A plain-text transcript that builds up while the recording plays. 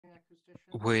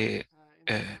We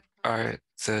are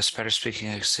the Spanish-speaking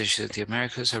acousticians of the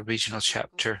Americas, a regional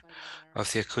chapter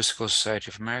of the Acoustical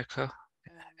Society of America,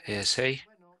 ASA.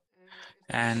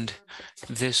 And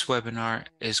this webinar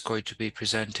is going to be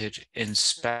presented in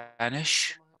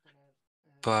Spanish,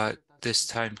 but this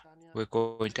time we're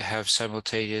going to have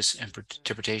simultaneous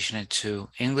interpretation into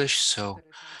English, so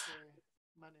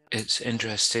it's an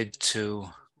interesting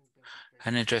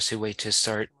way to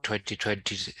start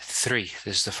 2023.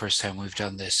 This is the first time we've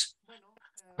done this.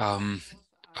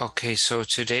 Okay, so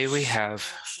today we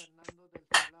have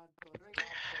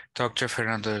Dr.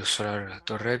 Fernando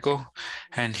Dorrego,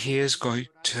 and he is going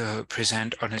to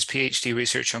present on his PhD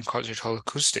research on concert hall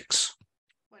acoustics.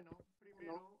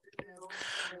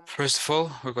 First of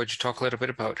all, we're going to talk a little bit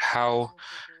about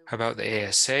the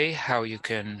ASA, how you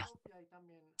can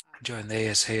join the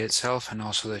ASA itself and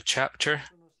also the chapter.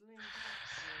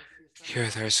 Here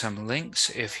there are some links.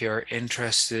 If you're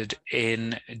interested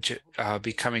in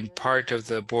becoming part of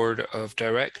the board of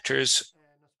directors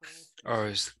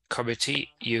or committee,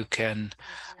 you can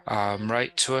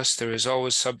write to us. There is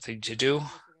always something to do.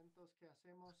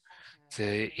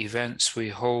 The events we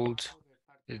hold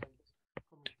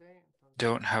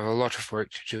don't have a lot of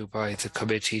work to do by the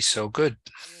committee, so good.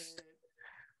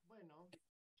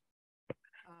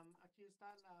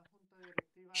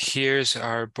 Here's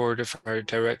our board of our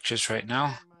directors right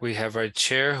now. We have our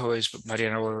chair, who is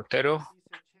Mariana Botero,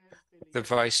 the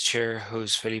vice chair,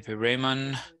 who's Felipe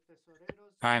Raymond.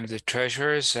 I'm the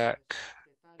treasurer, Zach,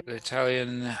 the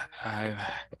Italian.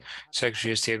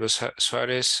 Secretary is Diego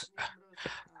Suarez,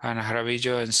 Ana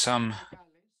Jaravillo, and some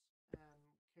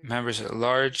members at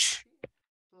large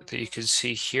that you can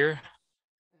see here.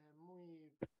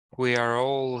 We are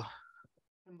all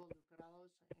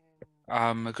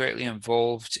greatly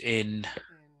involved in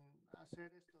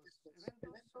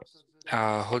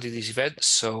holding these events,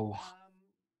 so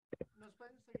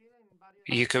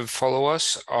you can follow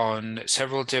us on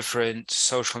several different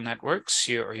social networks,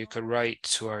 or you could write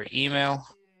to our email.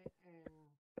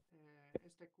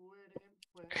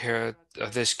 Here,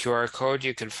 this QR code,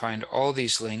 you can find all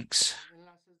these links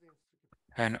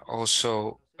and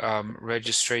also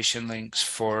registration links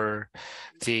for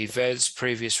the events,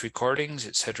 previous recordings,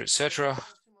 etc., etc.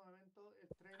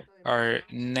 Our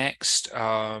next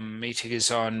meeting is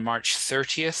on March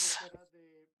 30th,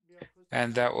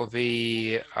 and that will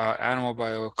be Animal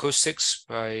Bioacoustics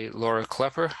by Laura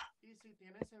Klepper.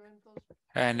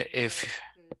 And if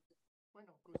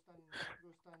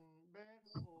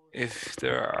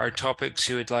there are topics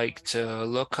you would like to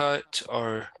look at,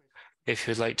 or if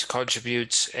you'd like to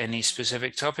contribute any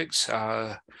specific topics,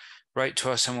 write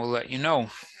to us and we'll let you know.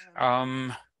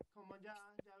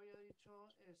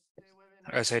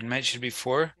 As I mentioned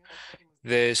before,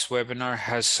 this webinar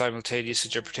has simultaneous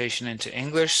interpretation into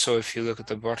English, so if you look at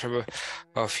the bottom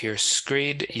of your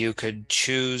screen, you could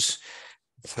choose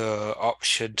the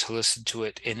option to listen to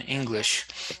it in English.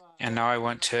 And now I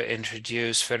want to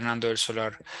introduce Fernando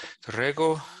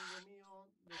Dorrego.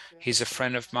 He's a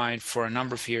friend of mine for a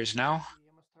number of years now,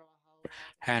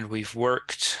 and we've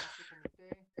worked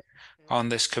on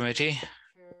this committee.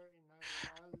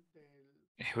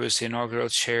 He was the inaugural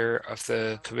chair of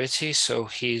the committee, so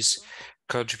he's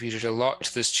contributed a lot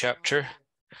to this chapter.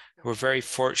 We're very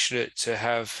fortunate to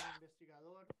have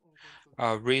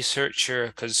a researcher,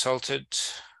 a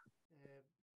consultant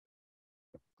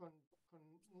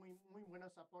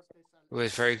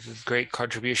with very great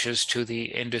contributions to the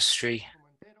industry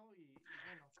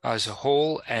as a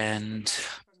whole. And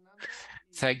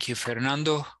thank you,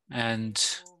 Fernando, and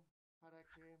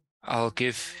I'll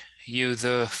give you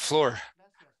the floor.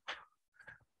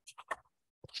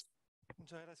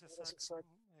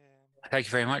 Thank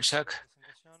you very much, Zach.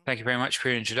 Thank you very much for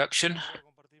your introduction.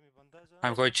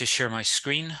 I'm going to share my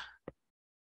screen.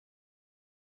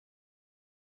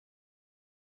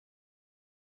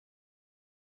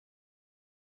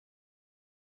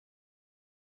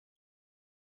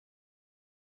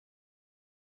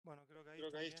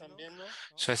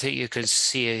 So I think you can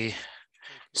see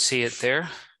it there.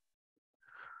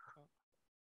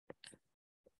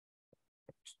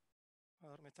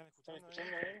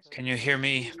 Can you hear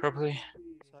me properly?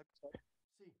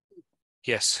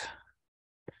 Yes.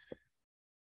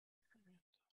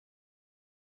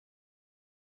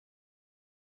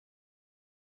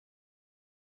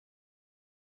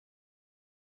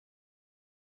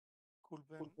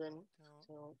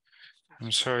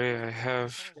 I'm sorry,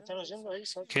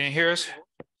 Can you hear us?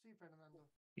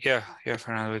 Yeah,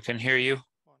 Fernando, we can hear you.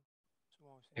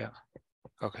 Yeah,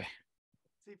 okay.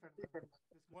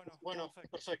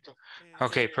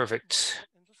 Okay, perfect.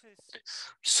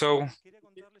 So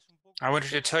I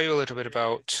wanted to tell you a little bit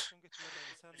about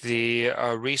the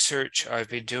research I've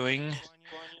been doing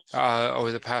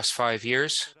over the past 5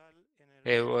 years.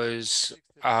 It was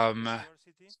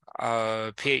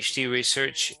PhD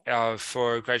research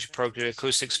for graduate program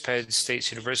acoustics, Penn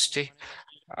State University.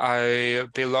 I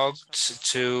belonged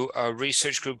to a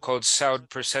research group called Sound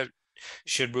Perception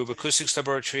Room Acoustics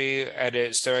Laboratory, and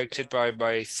it's directed by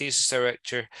my thesis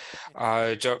director,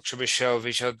 Dr. Michel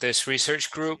Vichon. This research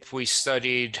group, we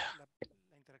studied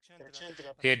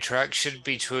the interaction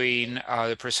between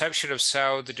the perception of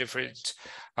sound, the different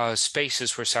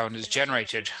spaces where sound is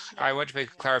generated. I want to make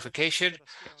a clarification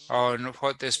on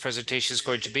what this presentation is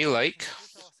going to be like.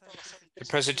 The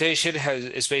presentation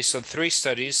is based on three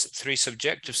studies, three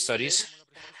subjective studies,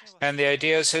 and the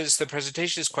idea is the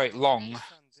presentation is quite long,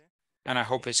 and I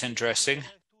hope it's interesting.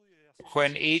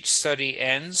 When each study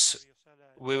ends,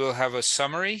 we will have a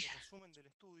summary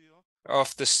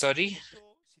of the study,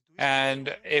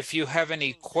 and if you have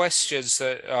any questions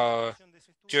that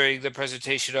during the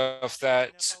presentation of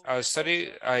that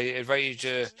study, I invite you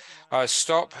to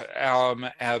stop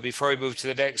before we move to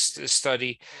the next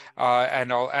study,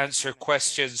 and I'll answer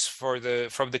questions from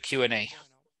the Q&A.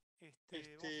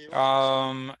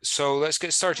 So let's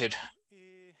get started.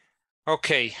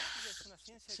 Okay.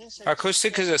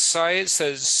 Acoustic is a science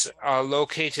that's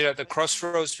located at the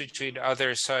crossroads between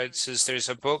other sciences. There's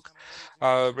a book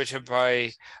written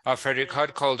by Frederick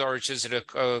Hunt called Origins in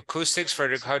Acoustics.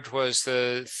 Frederick Hunt was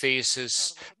the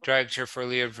thesis director for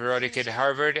Leon Veronica at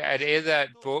Harvard. And in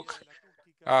that book,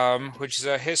 which is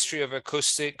a history of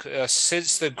acoustic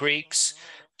since the Greeks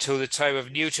to the time of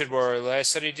Newton, more or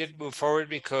less, and he didn't move forward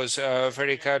because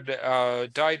Frederick Hunt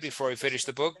died before he finished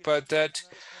the book, but that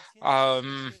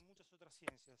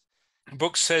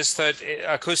book says that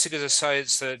acoustic is a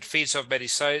science that feeds off many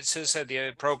sciences, and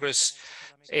the progress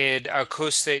in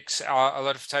acoustics a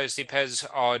lot of times depends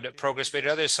on progress made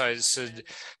in other sciences,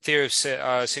 theory of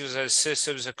signal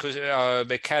systems,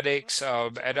 mechanics,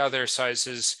 and other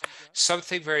sciences.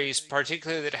 Something very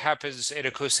particular that happens in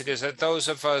acoustic is that those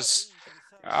of us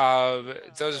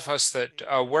that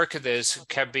work in this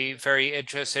can be very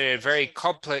interested in very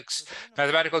complex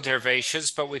mathematical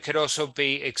derivations, but we can also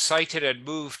be excited and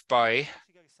moved by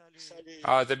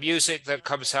the music that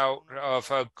comes out of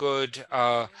a good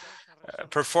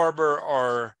performer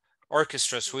or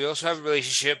orchestras. We also have a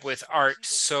relationship with art,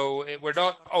 so we're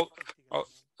not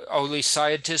only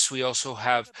scientists, we also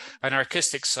have an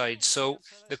artistic side. So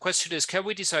the question is, can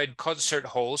we design concert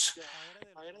halls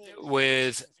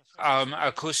with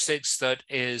acoustics that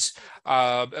is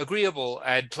agreeable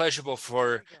and pleasurable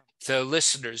for the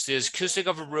listeners? Does acoustic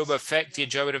of a room affect the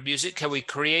enjoyment of music? Can we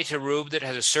create a room that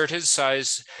has a certain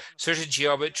size, certain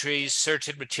geometries,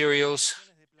 certain materials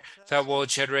that will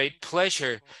generate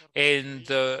pleasure in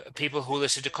the people who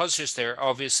listen to concerts there?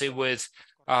 Obviously, with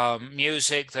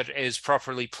music that is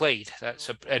properly played. That's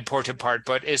an important part.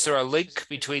 But is there a link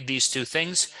between these two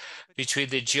things, between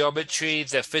the geometry,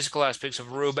 the physical aspects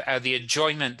of a room, and the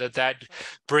enjoyment that that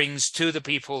brings to the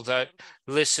people that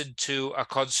listen to a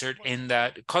concert in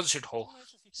that concert hall?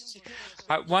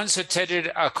 I once attended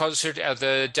a concert at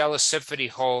the Dallas Symphony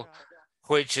Hall,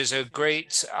 which is a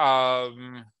great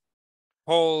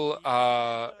hall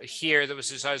here that was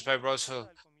designed by Russell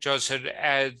Johnson,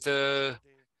 and the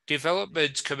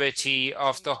development committee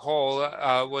of the hall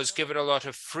was given a lot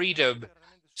of freedom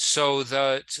so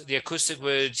that the acoustic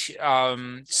would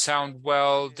sound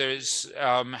well. There's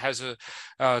has a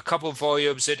couple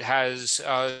volumes. It has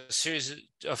a series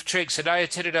of tricks, and I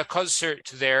attended a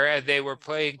concert there, and they were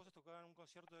playing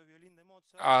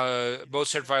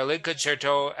Mozart violin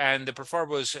concerto, and the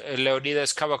performer was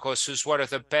Leonidas Kavakos, who's one of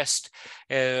the best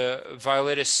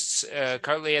violinists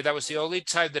currently. And that was the only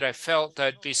time that I felt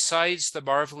that, besides the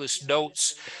marvelous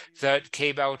notes that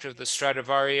came out of the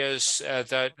Stradivarius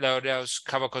that Leonidas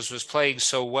Kavakos was playing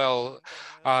so well,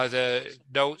 the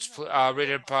notes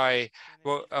written by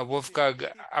Wolfgang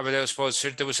Amadeus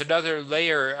Mozart, there was another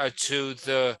layer to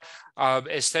the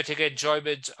aesthetic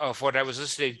enjoyment of what I was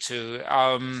listening to.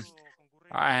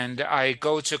 And I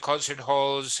go to concert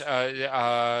halls,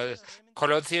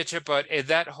 Colón Theater, but in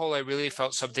that hall, I really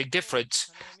felt something different.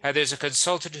 And there's a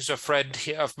consultant who's a friend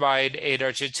of mine in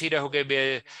Argentina who gave me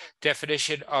a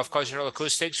definition of concert hall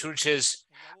acoustics, which is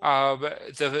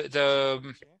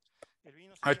the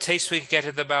a taste we get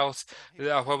in the mouth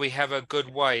when we have a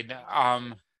good wine.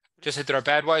 Just that there are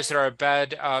bad wines, there are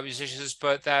bad musicians,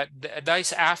 but that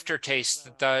nice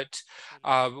aftertaste that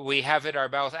we have in our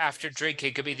mouth after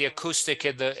drinking could be the acoustic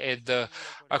in the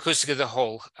acoustic of the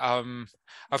whole.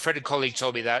 A friend and colleague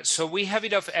told me that. So we have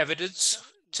enough evidence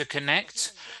to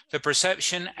connect the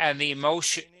perception and the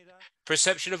emotion,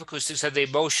 perception of acoustics and the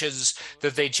emotions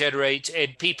that they generate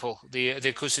in people. The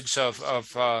acoustics of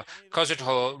concert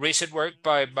hall. Recent work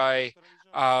by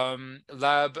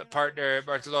lab partner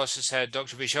Bartolos said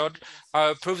Dr. Bichon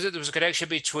proves that there was a connection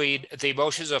between the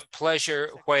emotions of pleasure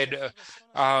when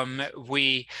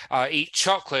we eat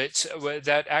chocolate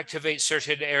that activates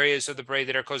certain areas of the brain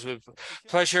that are caused with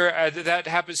pleasure. That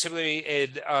happens similarly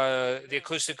in the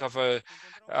acoustic of a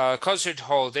concert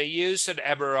hall. They used an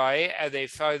MRI and they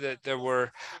found that there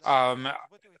were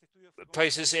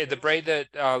places in the brain that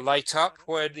light up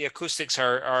when the acoustics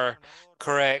are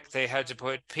correct. They had to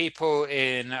put people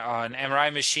in an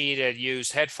MRI machine and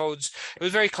use headphones. It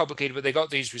was very complicated, but they got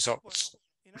these results.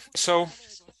 So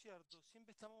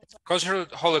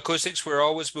concert hall acoustics, we're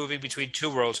always moving between two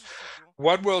worlds.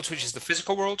 One world, which is the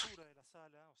physical world,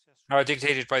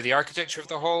 dictated by the architecture of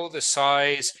the hall, the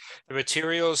size, the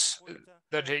materials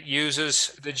that it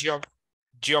uses, the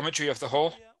geometry of the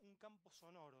hall.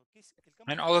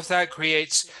 And all of that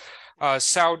creates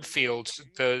sound field,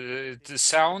 the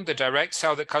sound, the direct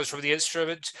sound that comes from the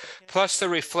instrument, plus the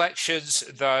reflections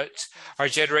that are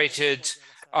generated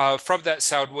from that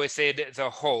sound within the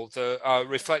whole, the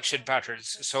reflection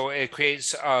patterns. So it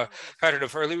creates a pattern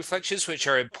of early reflections, which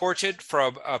are important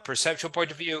from a perceptual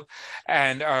point of view,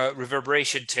 and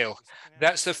reverberation tail.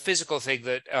 That's the physical thing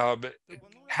that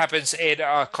happens in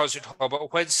a concert hall.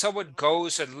 But when someone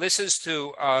goes and listens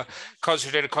to a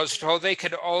concert in a concert hall, they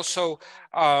can also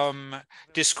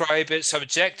describe it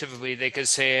subjectively. They can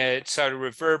say it sounded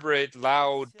reverberant,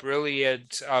 loud,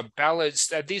 brilliant,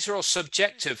 balanced, and these are all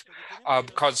subjective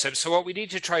concepts. So what we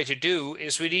need to try to do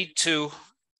is we need to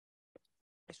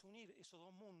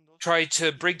try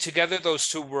to bring together those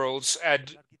two worlds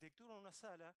and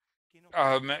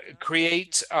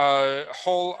create a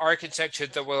whole architecture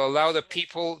that will allow the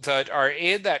people that are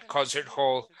in that concert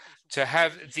hall to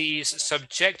have these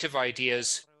subjective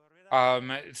ideas.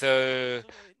 The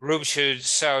room should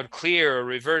sound clear, or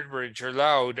reverberant, or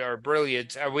loud, or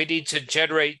brilliant. And we need to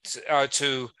generate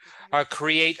to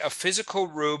create a physical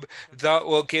room that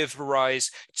will give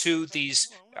rise to these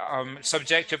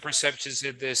subjective perceptions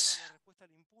in this.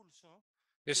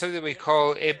 There's something we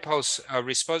call impulse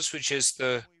response, which is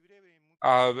the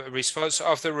response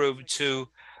of the room to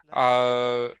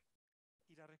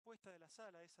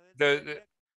the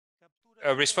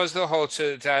response of the whole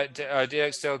to that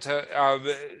dx delta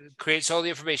creates all the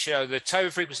information out of the time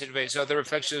and frequency domains of the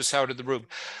reflection of sound in the room.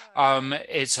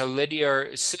 It's a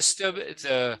linear system.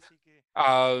 The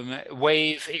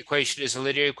wave equation is a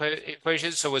linear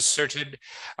equation, so with certain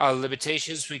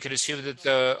limitations, we can assume that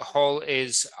the whole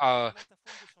is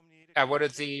and one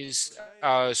of these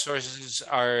sources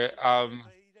are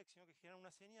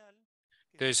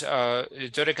there's a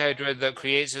dodecahedron that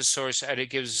creates a source and it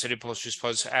gives us an impulse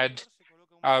response. And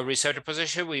receptor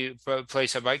position, we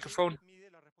place a microphone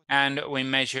and we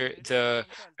measure the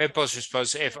impulse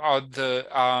response. If on the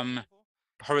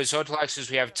horizontal axis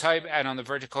we have time, and on the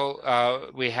vertical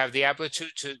we have the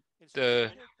amplitude to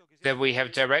the then we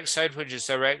have direct side, which is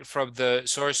direct from the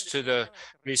source to the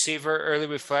receiver, early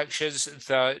reflections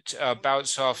that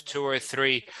bounce off two or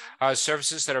three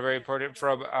surfaces that are very important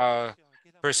from a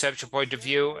perceptual point of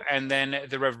view, and then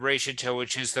the reverberation tail,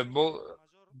 which is the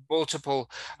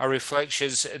multiple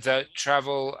reflections that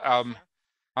travel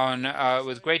on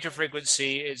with greater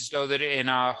frequency. It's known that in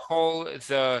a whole,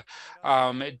 the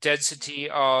density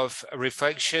of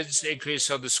reflections increases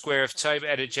on the square of time,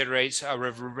 and it generates a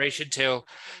reverberation tail.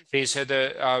 These are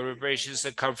the reverberations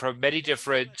that come from many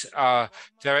different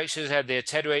directions, and they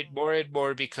attenuate more and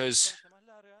more because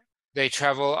they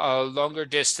travel a longer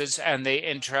distance and they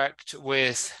interact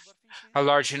with a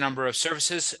larger number of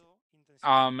surfaces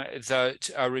that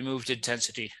removed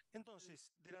intensity.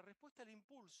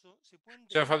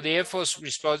 So from the impulse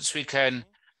response, we can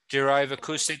derive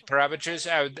acoustic parameters.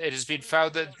 It has been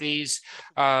found that these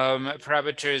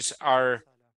parameters are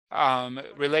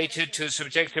related to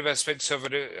subjective aspects of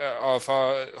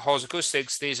Hall's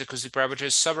acoustics. These acoustic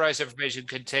parameters summarize information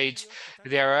contained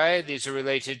in the RI. These are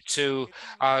related to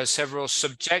several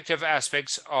subjective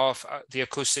aspects of the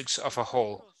acoustics of a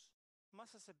whole.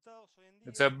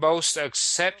 The most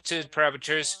accepted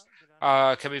parameters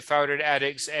can be found in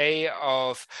Annex A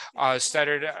of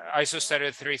standard ISO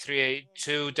standard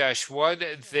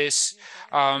 3382-1. This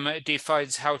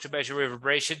defines how to measure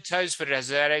reverberation times, but it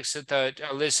has an annex that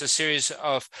lists a series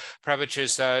of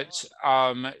parameters that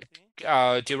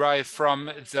derive from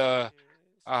the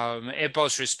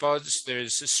impulse response.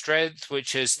 There's strength,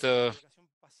 which is the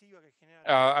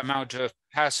amount of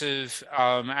passive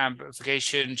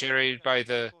amplification generated by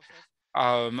the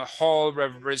Hall,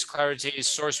 reverberance, clarity,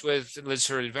 source width,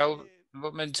 linear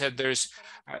development, and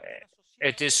uh,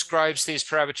 it describes these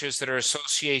parameters that are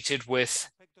associated with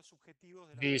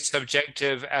the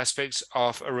subjective aspects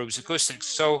of a room's acoustics.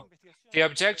 So the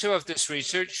objective of this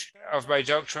research, of my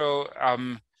doctoral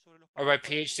of my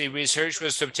PhD research,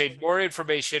 was to obtain more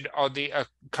information on the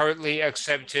currently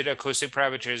accepted acoustic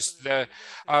parameters. The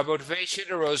motivation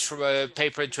arose from a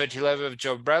paper in 2011 of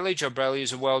John Bradley. John Bradley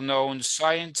is a well-known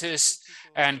scientist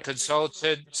and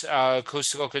consultant,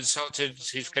 acoustical consultant.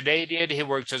 He's Canadian. He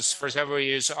worked for several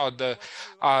years on the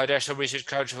National Research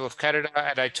Council of Canada,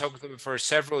 and I talked with him for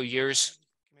several years.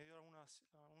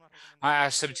 I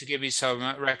asked him to give me some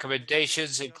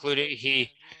recommendations, including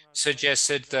he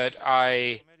suggested that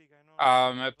I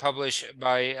publish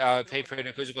my paper in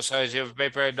Acoustical Society of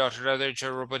Paper and not another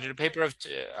journal, but in a paper of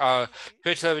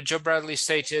 2011, Joe Bradley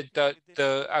stated that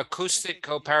the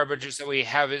acoustical parameters that we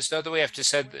have is not that we have to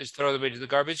throw them into the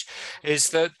garbage, is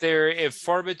that they're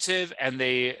informative and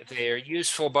they are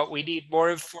useful, but we need more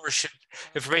information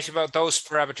about those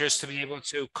parameters to be able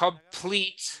to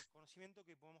complete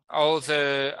all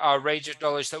the range of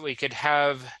knowledge that we could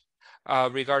have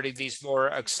regarding these more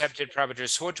accepted parameters.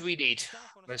 So what do we need?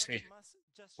 Let's see.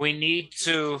 We need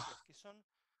to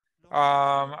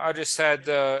understand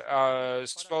the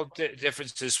small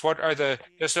differences. What are the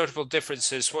just notable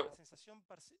differences? What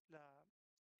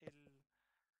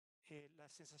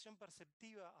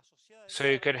so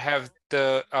you could have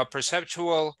the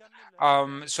perceptual.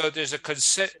 So there's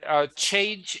a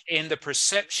change in the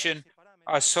perception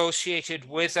associated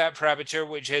with that parameter,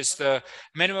 which is the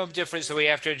minimum difference that we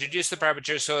have to introduce the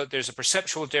parameter so that there's a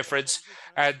perceptual difference.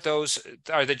 And those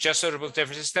are the just notable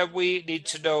differences that we need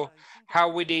to know how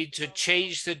we need to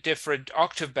change the different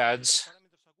octave bands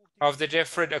of the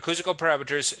different acoustical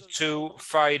parameters to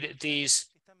find these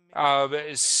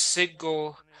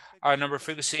single number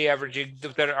frequency averaging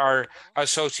that are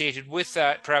associated with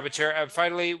that parameter. And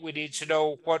finally, we need to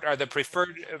know what are the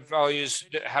preferred values,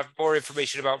 have more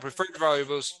information about preferred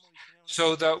values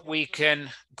so that we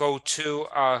can go to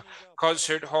a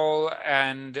concert hall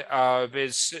and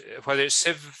whether it's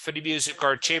symphony music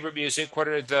or chamber music, what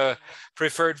are the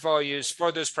preferred values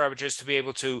for those parameters to be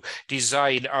able to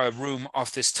design a room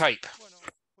of this type.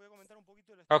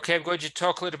 Okay, I'm going to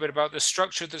talk a little bit about the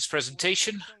structure of this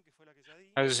presentation.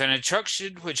 As an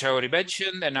introduction, which I already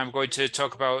mentioned, and I'm going to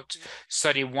talk about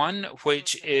study one,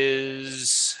 which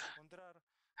is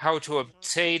how to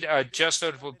obtain a just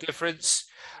notable difference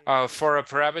for a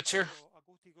parameter,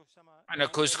 an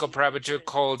acoustical parameter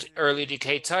called early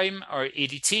decay time, or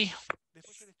EDT.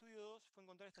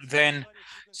 Then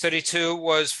study two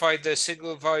was find the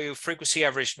single value frequency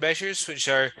average measures, which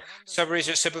are summaries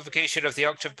or simplification of the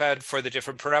octave band for the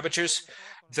different parameters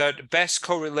that best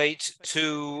correlate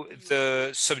to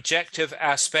the subjective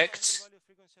aspects.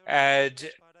 And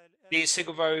these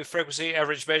single value frequency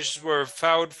average measures were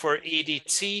found for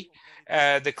EDT,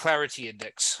 the clarity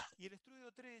index.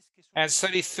 And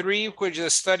study three, which is a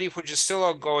study which is still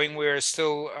ongoing, we are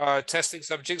still testing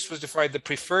subjects, was to find the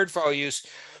preferred values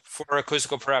for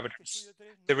acoustical parameters.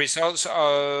 The results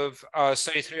of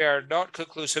study three are not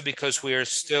conclusive because we are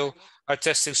still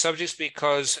testing subjects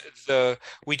because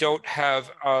we don't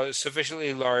have a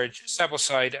sufficiently large sample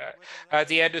size. At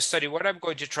the end of study one, I'm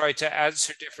going to try to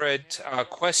answer different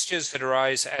questions that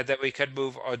arise, and then we can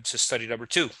move on to study number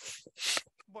two.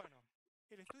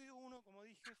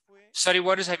 Study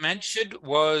one, as I mentioned,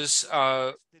 was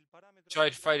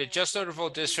trying to find a just notable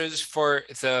distance for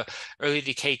the early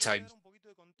decay time.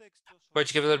 I'm going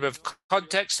to give a little bit of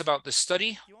context about the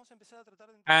study,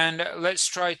 and let's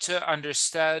try to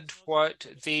understand what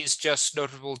these just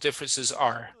notable differences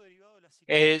are.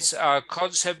 It's a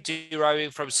concept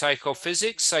deriving from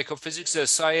psychophysics. Psychophysics is a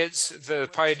science. The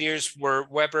pioneers were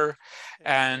Weber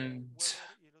and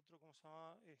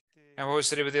what was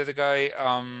the name of the other guy?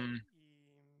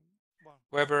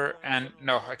 Weber and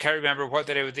no, I can't remember what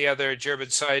the name of the other German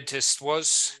scientist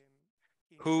was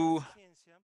who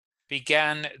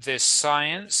began this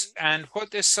science. And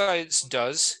what this science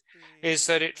does is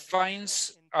that it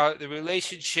finds the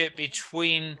relationship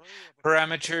between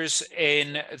parameters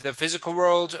in the physical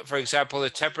world, for example, the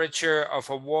temperature of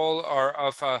a wall or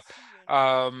of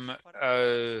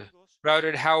a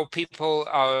routed how people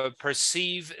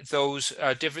perceive those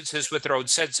differences with their own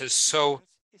senses. So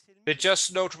the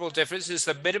just notable difference is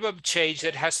the minimum change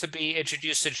that has to be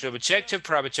introduced into an objective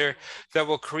parameter that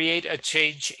will create a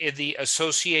change in the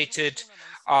associated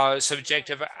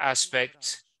subjective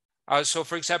aspect. So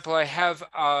for example, I have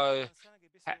an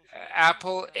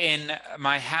apple in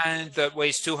my hand that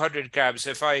weighs 200 grams.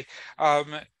 If I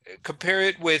compare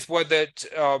it with one that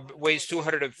weighs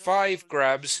 205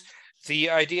 grams, the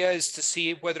idea is to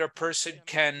see whether a person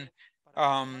can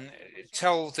um,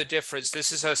 tell the difference.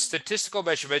 This is a statistical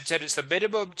measurement, and it's the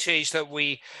minimum change that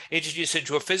we introduce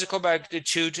into a physical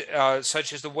magnitude,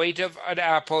 such as the weight of an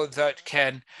apple, that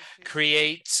can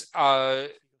create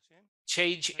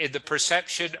change in the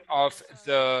perception of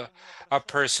the a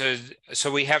person.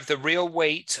 So we have the real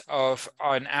weight of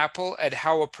an apple and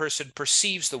how a person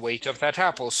perceives the weight of that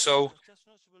apple. So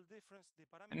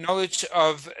knowledge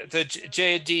of the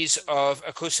J&Ds of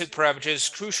acoustic parameters is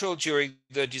crucial during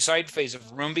the design phase of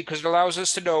a room because it allows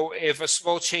us to know if a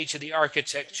small change in the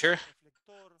architecture,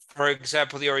 for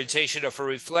example, the orientation of a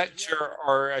reflector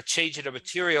or a change in a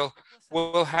material,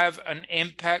 will have an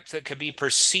impact that can be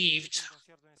perceived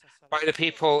by the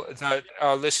people that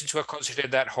listen to a concert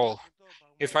in that hall.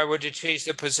 If I were to change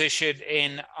the position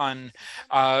in on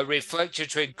reflector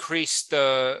to increase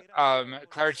the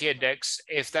clarity index,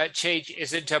 if that change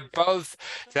isn't above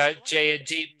that J and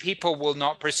D, people will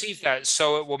not perceive that.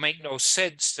 So it will make no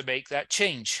sense to make that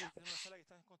change.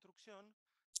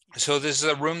 So this is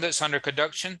a room that's under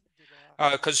construction,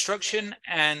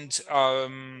 and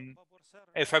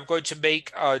if I'm going to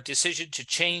make a decision to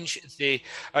change the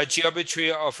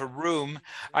geometry of a room,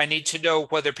 I need to know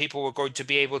whether people are going to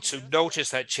be able to notice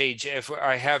that change. If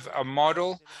I have a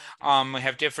model, we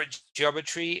have different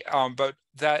geometry, but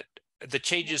that the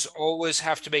changes always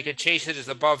have to make a change that is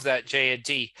above that J and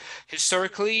D.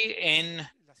 Historically, in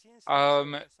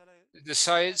the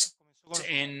science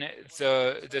in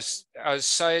the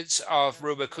science of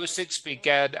room acoustics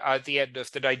began at the end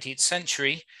of the 19th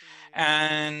century,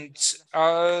 and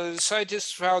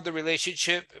scientists found the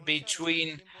relationship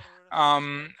between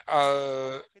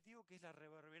a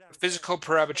physical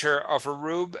parameter of a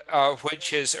room,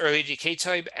 which is early decay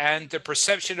time, and the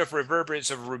perception of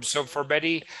reverberance of a room. So for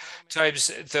many times,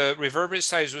 the reverberance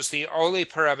times was the only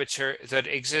parameter that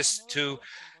exists to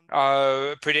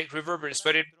predict reverberance.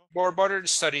 But in more modern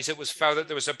studies, it was found that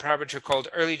there was a parameter called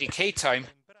early decay time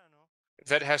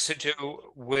that has to do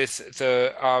with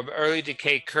the early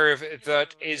decay curve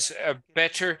that is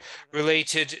better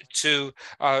related to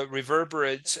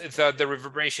reverberance than the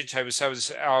reverberation time. So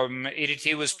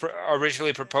EDT was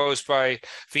originally proposed by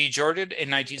V. Jordan in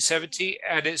 1970,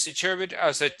 and it's determined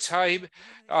as a time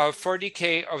for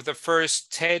decay of the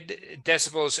first 10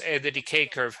 decibels in the decay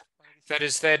curve. That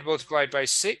is then multiplied by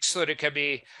 6 so that it can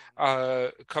be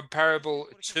comparable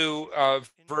to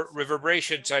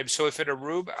reverberation time. So if in a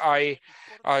room I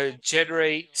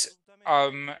generate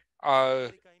uh,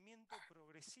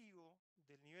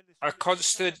 a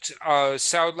constant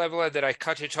sound level and then I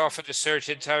cut it off at a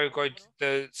certain time,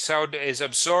 the sound is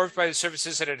absorbed by the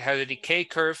surfaces and it has a decay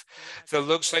curve that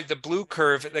looks like the blue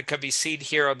curve that can be seen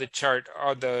here on the chart.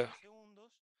 On the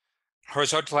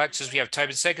horizontal axis, we have time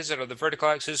in seconds, and on the vertical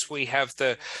axis, we have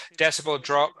the decibel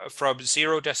drop from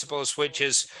 0 decibels, which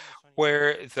is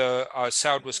where the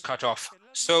sound was cut off.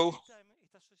 So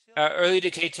early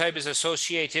decay time is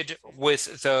associated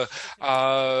with the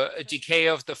decay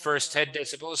of the first 10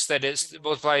 decibels that is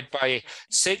multiplied by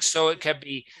 6, so it can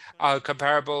be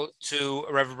comparable to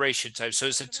reverberation time. So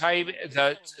it's the time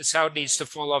that sound needs to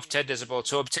fall off 10 decibels.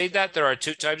 To obtain that, there are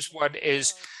two times. One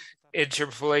is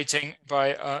interpolating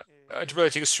by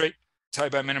interpolating a straight time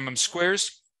by minimum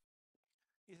squares.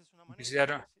 You see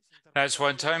that? That's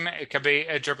one time. It can be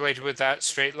interpolated with that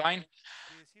straight line.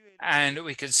 And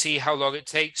we can see how long it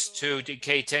takes to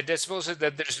decay 10 decibels. And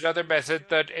then there's another method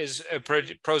that is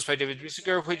proposed by David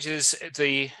Musinger, which is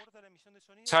the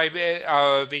time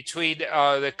between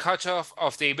the cutoff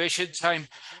of the emission time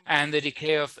and the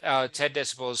decay of 10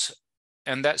 decibels.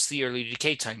 And that's the early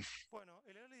decay time.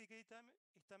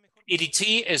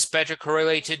 EDT is better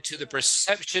correlated to the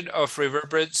perception of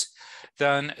reverberance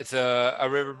than the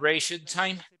reverberation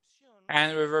time.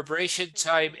 And reverberation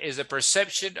time is a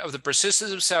perception of the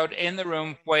persistence of sound in the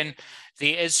room when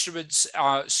the instruments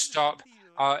stop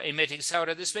emitting sound.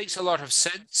 And this makes a lot of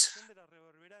sense,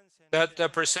 that the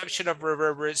perception of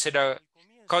reverberance in a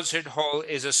concert hall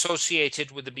is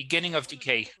associated with the beginning of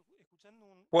decay.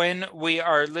 When we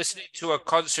are listening to a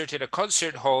concert in a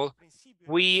concert hall,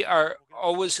 we are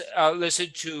always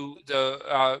listening to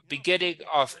the beginning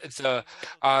of the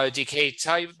decay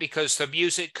time because the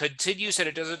music continues and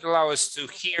it doesn't allow us to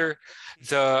hear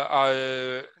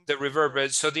the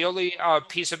reverberance. So the only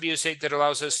piece of music that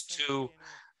allows us to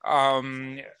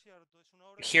um,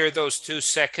 hear those 2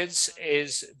 seconds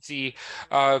is the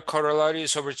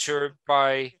Correlated Overture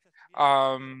by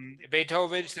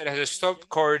Beethoven that has a stop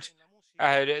chord,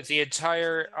 and the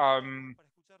entire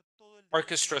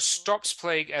orchestra stops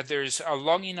playing and there's a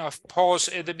long enough pause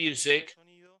in the music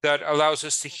that allows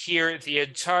us to hear the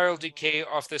entire decay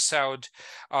of the sound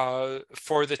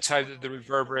for the time that the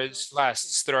reverberance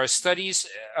lasts. There are studies,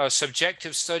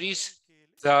 subjective studies,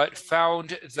 that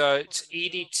found that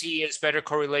EDT is better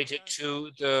correlated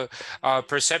to the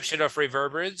perception of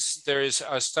reverberance. There's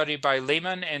a study by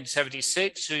Lehman in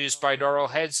 76 who used binaural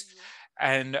heads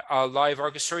and live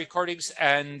orchestra recordings,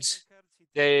 and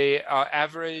they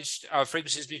averaged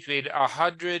frequencies between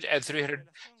 100 and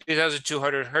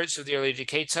 3,200 hertz of the early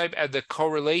decay time, and the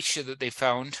correlation that they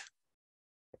found.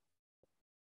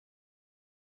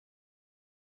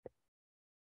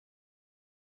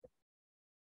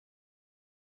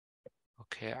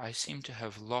 Okay, I seem to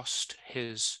have lost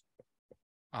his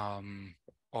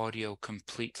audio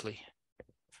completely.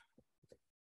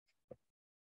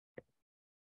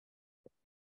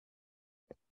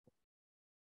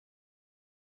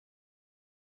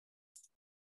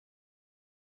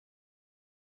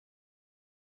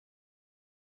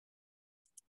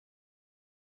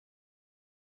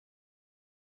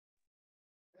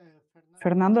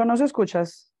 Fernando, ¿nos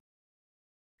escuchas?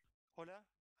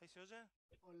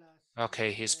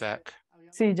 Okay, he's back.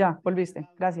 Sí, ya, volviste.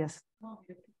 Gracias.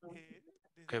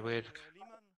 Okay, wait.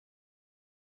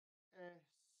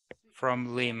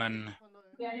 From Lehman,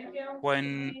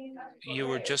 when you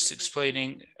were just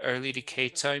explaining early decay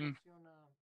time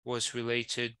was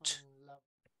related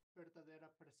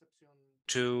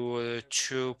to a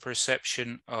true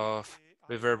perception of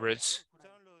reverberance.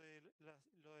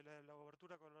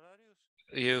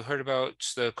 You heard about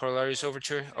the Corollaries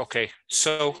Overture? Okay,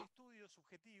 so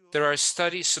there are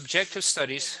studies, subjective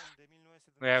studies.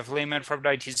 We have Lehman from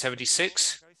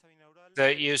 1976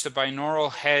 that used a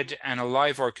binaural head and a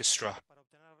live orchestra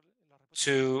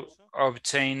to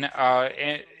obtain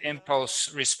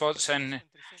impulse response, and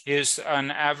used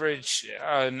an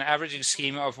averaging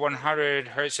scheme of 100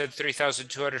 hertz and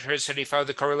 3,200 hertz, and he found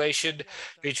the correlation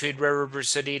between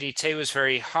reverberance and EDT was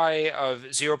very high of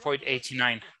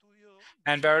 0.89.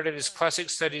 And Barrett did his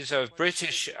classic studies of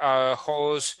British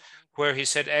halls, where he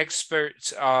sent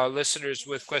expert listeners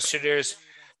with questionnaires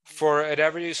for an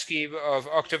average scheme of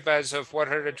octave bands of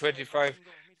 125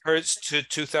 hertz to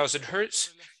 2000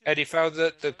 hertz. And he found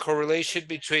that the correlation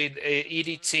between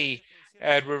EDT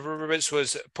and reverberance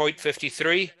was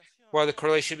 0.53, while the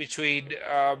correlation between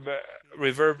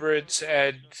reverberance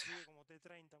and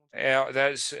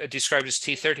that's described as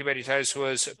T30 many times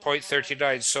was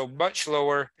 0.39, so much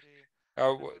lower.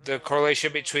 The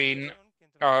correlation between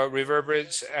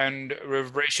reverberance and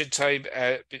reverberation time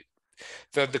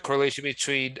than the correlation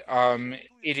between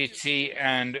EDT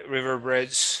and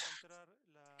reverberance.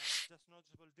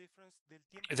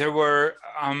 There were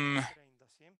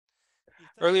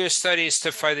earlier studies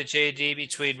to find the JD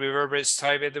between reverberance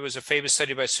time, and there was a famous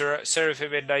study by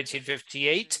Seraphim in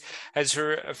 1958, and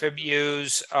Seraphim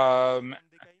used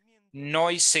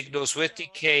noise signals with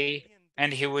decay,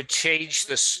 and he would change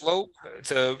the slope,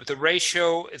 the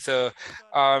ratio, the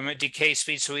decay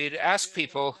speed. So he'd ask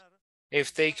people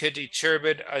if they could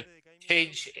determine a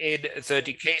change in the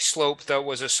decay slope that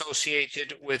was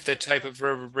associated with the type of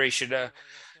reverberation.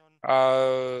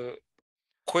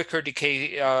 Quicker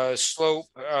decay slope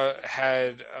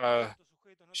had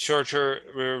shorter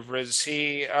reverberance.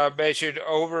 He measured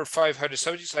over 500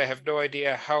 subjects. I have no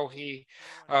idea how he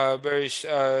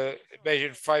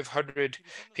measured 500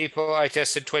 people. I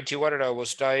tested 21 and I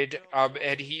almost died.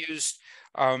 And he used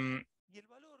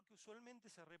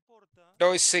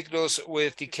noise signals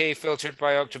with decay filtered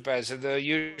by octabands. And the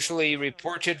usually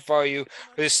reported value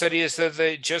for this study is that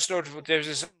the just notable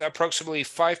difference is approximately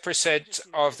 5%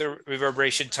 of the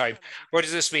reverberation time. What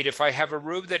does this mean? If I have a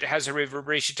room that has a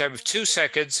reverberation time of 2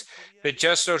 seconds, the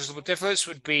just noticeable difference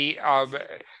would be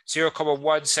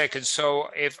 0.1 seconds.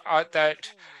 So if at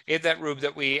that in that room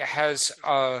that we has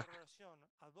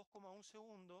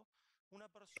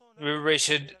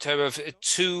reverberation time of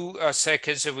 2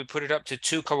 seconds, if we put it up to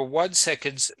 2.1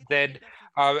 seconds, then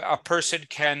a person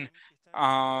can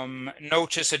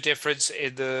notice a difference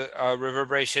in the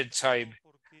reverberation time.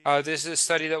 This is a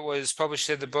study that was published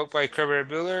in the book by Kremer and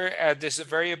Mueller, and this is a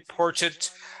very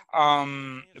important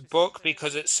book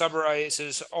because it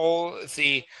summarizes all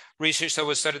the research that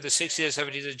was done in the 60s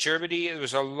and 70s in Germany. There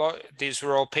was a lot, these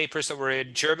were all papers that were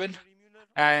in German,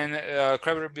 and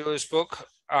Kremer and Mueller's book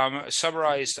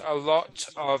summarized a lot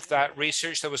of that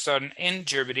research that was done in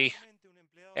Germany.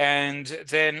 And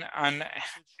then an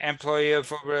employee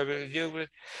of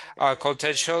called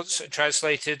Ted Schultz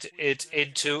translated it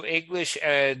into English,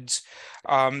 and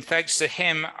thanks to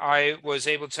him, I was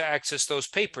able to access those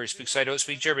papers because I don't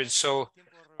speak German. So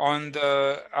On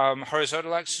the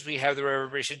horizontal axis, we have the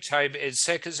reverberation time in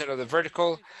seconds, and on the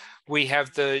vertical, we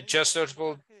have the just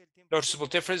noticeable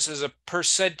difference as a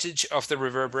percentage of the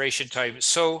reverberation time.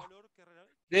 So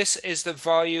this is the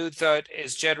value that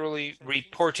is generally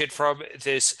reported from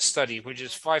this study, which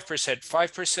is 5%,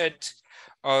 5%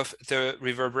 of the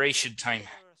reverberation time.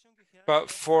 But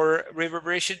for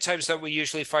reverberation times that we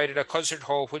usually find in a concert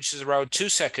hall, which is around 2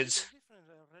 seconds,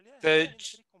 the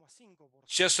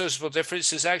just noticeable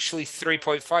difference is actually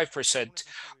 3.5%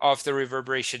 of the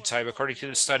reverberation time, according to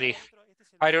the study.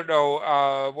 I don't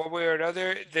know, one way or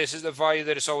another, this is the value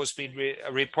that has always been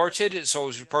reported. It's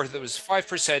always reported that it was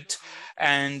 5%,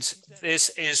 and this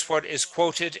is what is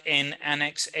quoted in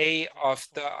Annex A of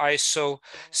the ISO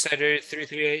standard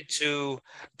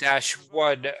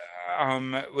 3382-1.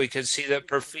 We can see that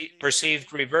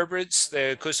perceived reverberance,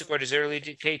 the acoustic one is early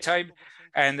decay time,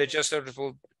 and the just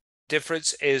notable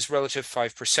difference is relative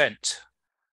 5%.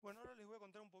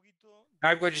 Now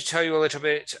I'm going to tell you a little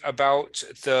bit about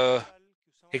the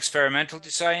experimental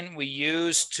design we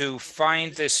use to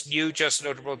find this new just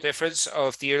notable difference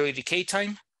of the early decay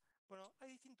time.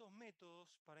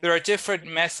 There are different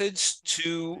methods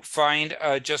to find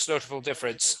a just notable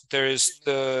difference. There's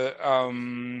the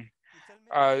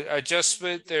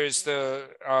adjustment, there's the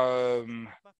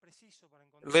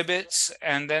limits,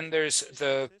 and then there's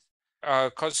the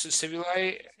constant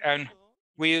stimuli, and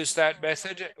we use that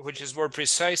method, which is more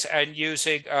precise, and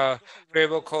using a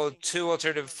variable called two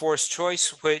alternative force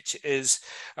choice, which is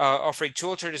offering two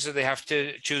alternatives, and they have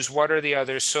to choose one or the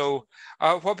other. So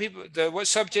what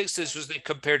subjects this was, they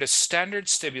compared a standard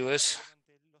stimulus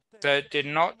that did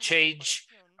not change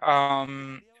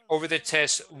over the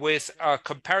test with a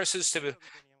comparison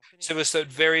stimulus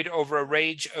that varied over a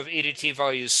range of EDT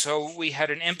values. So we had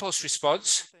an impulse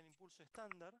response.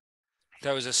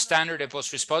 There was a standard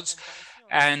impulse response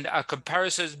and a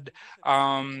comparison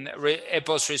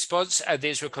impulse response, and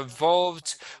these were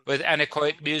convolved with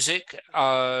anechoic music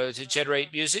to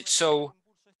generate music. So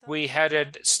we had a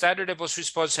standard impulse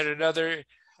response and another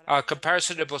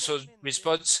comparison impulse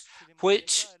response,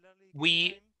 which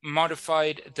we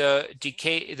modified the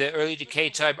early decay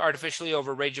time artificially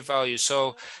over a range of values.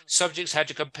 So subjects had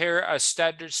to compare a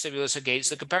standard stimulus against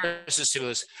the comparison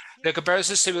stimulus. The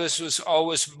comparison stimulus was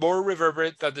always more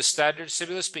reverberant than the standard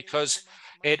stimulus because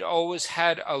it always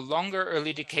had a longer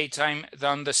early decay time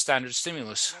than the standard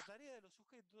stimulus.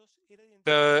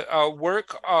 The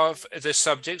work of the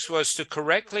subjects was to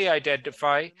correctly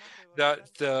identify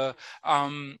that the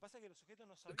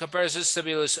comparison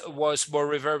stimulus was more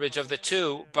reverberant of the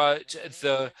two, but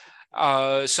the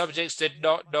subjects did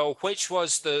not know which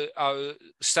was the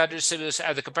standard stimulus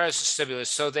and the comparison stimulus.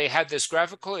 So they had this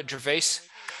graphical interface.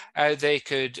 They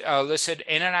could listen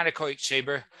in an anechoic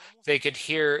chamber. They could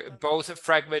hear both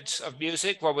fragments of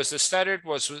music. One was the standard,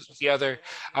 was the other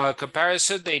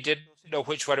comparison. They didn't know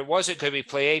which one it was. It could be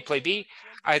play A, play B.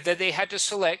 And then they had to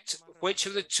select which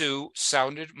of the two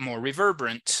sounded more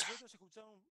reverberant.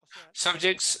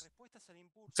 Subjects,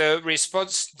 the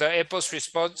impulse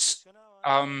response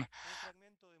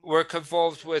were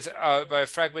convolved with by a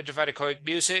fragment of anechoic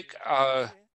music,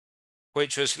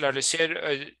 which was La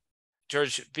Lucienne,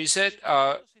 George Bizet,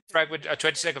 fragment, a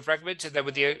 20-second fragment, and then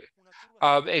with the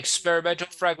experimental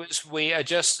fragments, we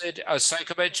adjusted a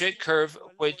psychometric curve,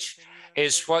 which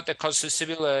is what the constant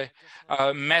stimuli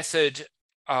method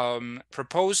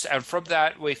proposed, and from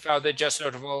that we found the just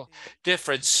notable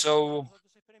difference. So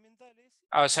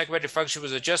psychometric function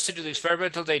was adjusted to the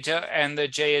experimental data, and the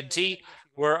J and T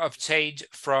were obtained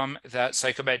from that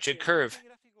psychometric curve.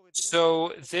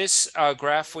 So this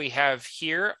graph we have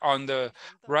here on the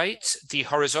right, the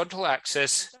horizontal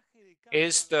axis,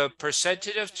 is the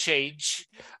percentage of change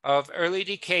of early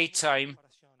decay time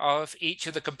of each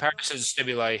of the comparison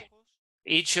stimuli.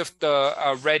 Each of the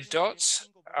red dots,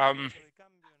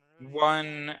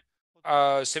 one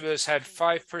stimulus had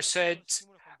 5%,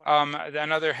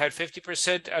 another had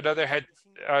 50%, another had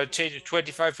a change of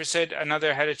 25%,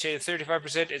 another had a change of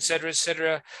 35%, et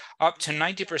cetera, up to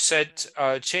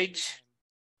 90% change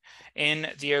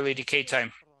in the early decay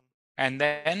time. And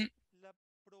then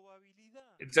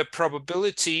the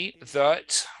probability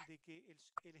that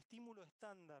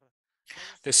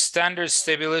the standard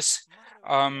stimulus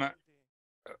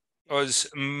was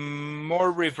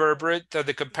more reverberant than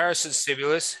the comparison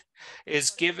stimulus is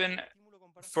given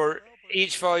for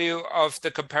each value of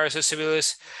the comparison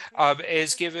stimulus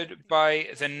is given by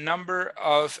the number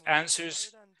of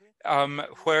answers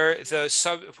where the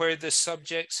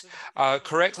subjects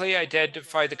correctly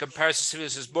identify the comparison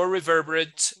stimulus as more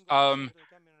reverberant over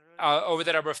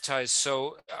the number of times.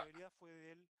 So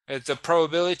the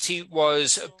probability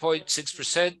was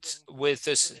 0.6% with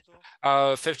this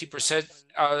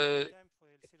 50%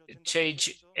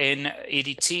 change in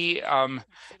EDT.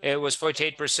 It was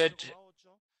 0.8%,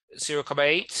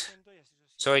 0.8,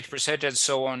 so 8%, and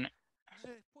so on.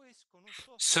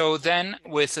 So then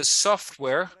with the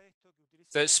software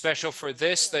that's special for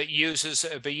this that uses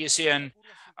Bayesian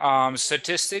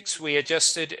statistics, we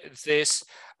adjusted this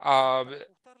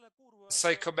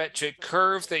psychometric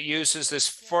curve that uses this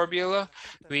formula.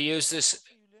 We use this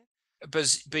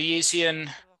Bayesian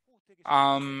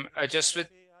adjustment.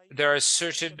 There are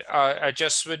certain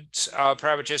adjustment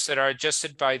parameters that are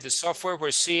adjusted by the software,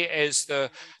 where C is the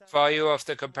value of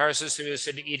the comparison stimulus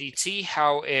in EDT,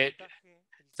 how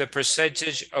the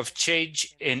percentage of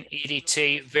change in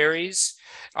EDT varies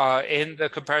in the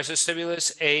comparison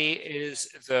stimulus. A is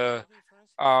the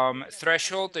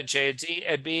threshold, the J and D,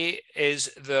 and B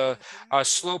is the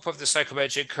slope of the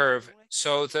psychometric curve.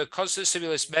 So the constant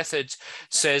stimulus method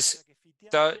says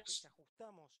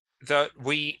that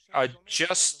we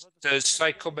adjust the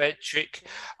psychometric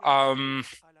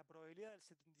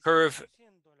curve.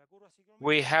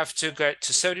 We have to get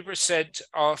to 70%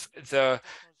 of the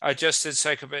adjusted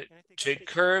psychometric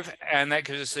curve, and that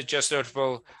gives us the just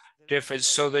notable difference.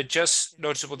 So the just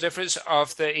noticeable difference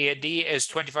of the E and D is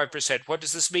 25%. What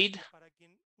does this mean?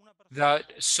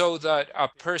 That so that a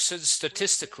person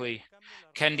statistically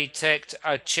can detect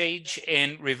a change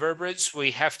in reverberance,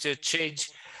 we have to change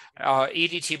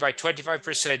EDT by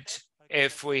 25%.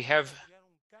 If we have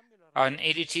an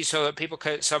EDT so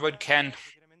that someone can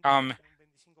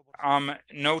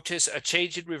notice a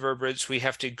change in reverberance, we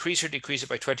have to increase or decrease it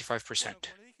by 25%.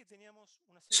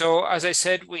 So as I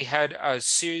said, we had a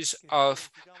series of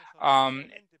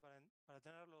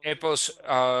impulse,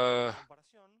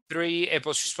 three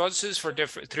impulse responses for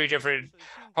three different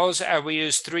holes, and we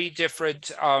used three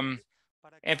different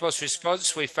impulse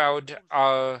response. We found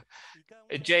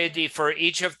JD for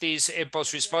each of these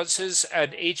impulse responses,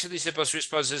 and each of these impulse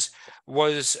responses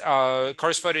was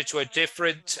corresponded to a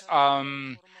different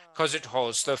cosine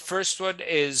holes. The first one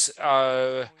is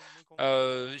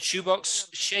shoebox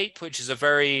shape, which is a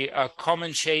very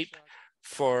common shape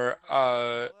for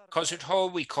concert hall.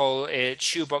 We call it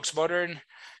shoebox modern.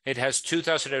 It has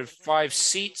 2005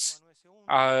 seats,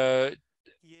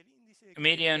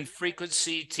 median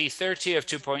frequency T30 of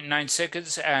 2.9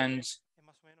 seconds, and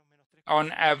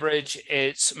on average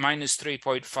it's minus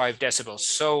 3.5 decibels.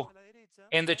 So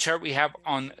in the chart we have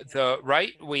on the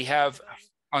right, we have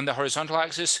on the horizontal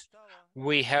axis,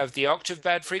 we have the octave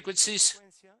band frequencies.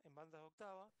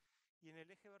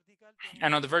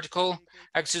 And on the vertical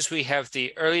axis, we have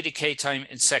the early decay time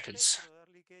in seconds.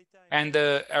 And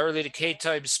the early decay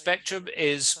time spectrum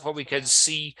is what we can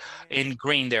see in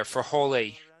green there for hole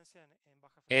A.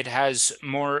 It has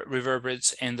more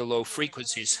reverberance in the low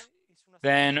frequencies.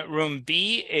 Then room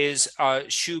B is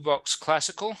shoebox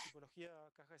classical,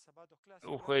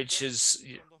 which is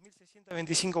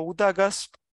 25 butacas,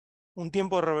 un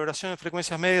tiempo de reverberación de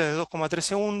frecuencias medias de 2,3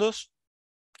 segundos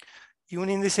y un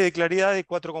índice de claridad de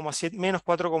menos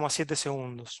 4,7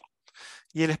 segundos.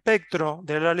 Y el espectro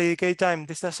del early decay time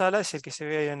de esta sala es el que se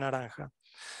ve ahí en naranja.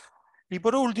 Y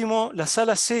por último, la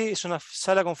sala C es una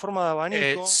sala con forma de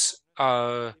abanico.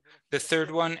 The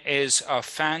third one is a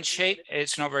fan shape.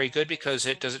 It's not very good because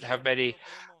it doesn't have many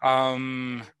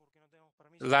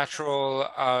lateral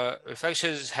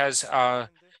reflections. It has a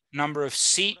number of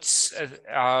seats,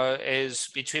 is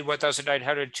between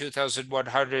 1,900 and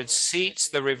 2,100 seats.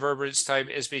 The reverberance time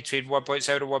is between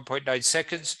 1.7 and 1.9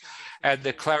 seconds, and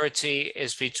the clarity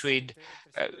is between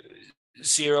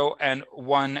 0 and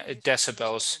 1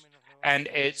 decibels. And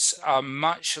it's a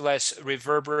much less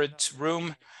reverberant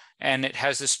room, and it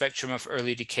has the spectrum of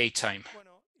early decay time.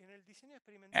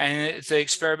 And the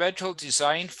experimental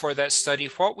design for that study,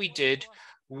 what we did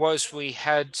was we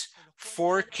had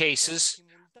 4 cases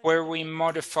where we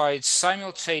modified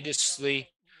simultaneously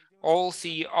all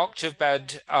the octave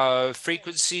band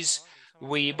frequencies.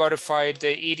 We modified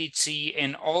the EDT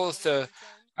in all of the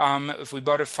we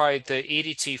modified the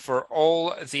EDT for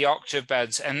all the octave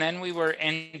bands, and then we were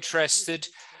interested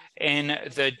in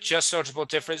the just notable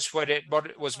difference when it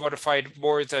was modified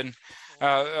more than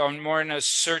more in a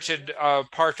certain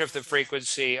part of the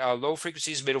frequency, low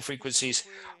frequencies, middle frequencies,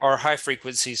 or high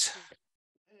frequencies.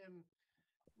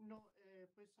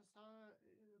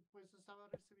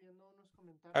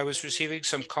 I was receiving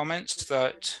some comments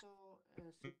that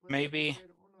maybe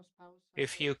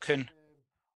if you can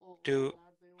do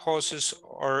pauses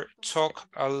or talk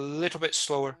a little bit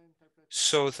slower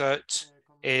so that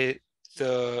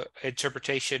the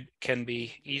interpretation can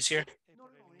be easier.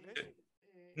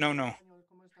 No,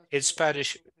 it's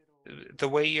Spanish, the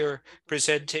way you're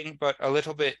presenting, but a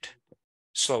little bit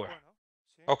slower.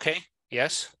 Okay,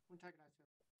 yes.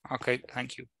 Okay,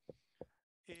 thank you.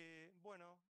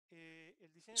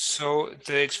 So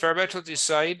the experimental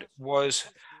design was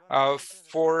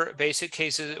 4 basic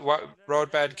cases,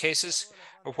 broadband cases,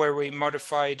 where we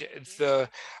modified the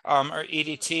our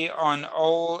EDT on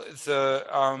all the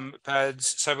bands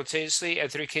simultaneously, and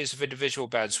 3 cases of individual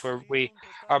bands where we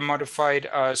modified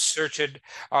a certain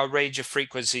range of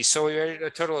frequencies. So we had a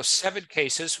total of 7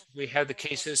 cases. We had the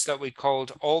cases that we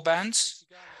called all bands,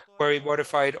 where we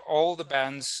modified all the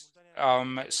bands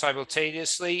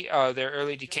simultaneously, their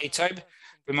early decay time.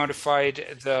 We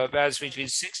modified the bands between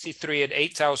 63 and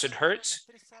 8,000 hertz,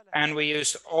 and we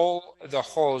used all the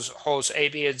holes A,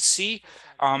 B, and C,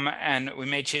 and we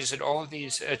made changes in all of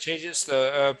these changes.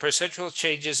 The percentual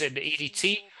changes in the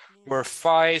EDT were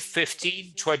 5,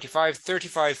 15, 25,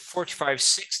 35, 45,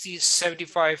 60,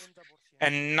 75,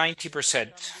 and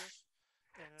 90%.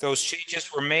 Those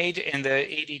changes were made in the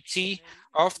EDT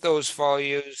of those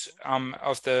values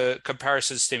of the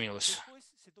comparison stimulus.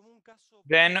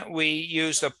 Then we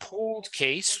used a pooled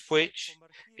case, which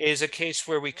is a case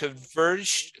where we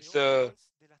converged the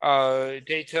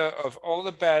data of all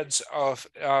the bands of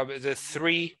the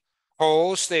 3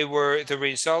 holes. They were the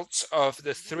results of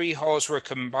the 3 holes were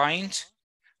combined,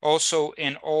 also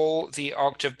in all the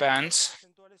octave bands,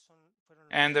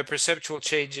 and the perceptual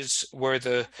changes were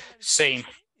the same.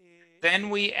 Then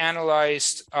we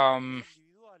analyzed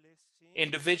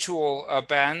individual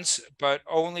bands, but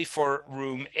only for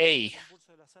room A,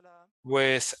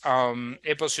 with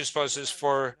impulse responses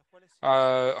for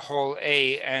hole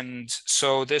A. And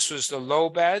so this was the low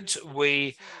band.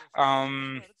 We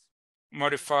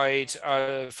modified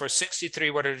for 63,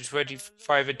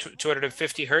 125, and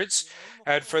 250 hertz.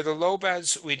 And for the low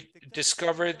bands, we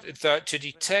discovered that to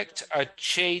detect a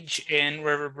change in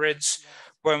reverberance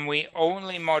when we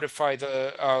only modify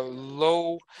the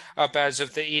low bands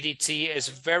of the EDT, is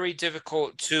very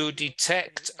difficult to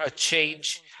detect a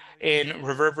change in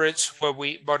reverberance when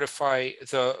we modify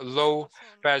the low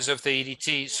bands of the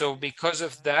EDT. So because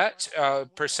of that,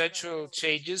 percentual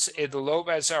changes in the low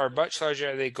bands are much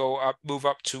larger, and they go up, move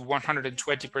up to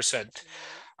 120%.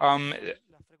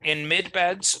 In mid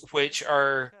bands, which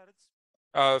are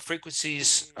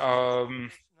frequencies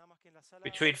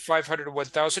between 500 and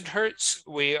 1000 hertz,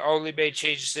 we only made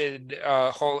changes in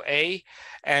hole A,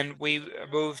 and we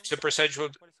moved to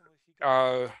percentual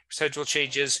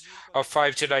changes of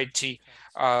 5 to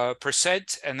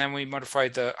 90%, and then we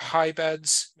modified the high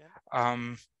bands,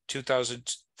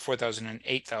 2000, 4000, and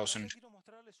 8000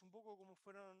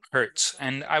 hertz.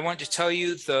 And I want to tell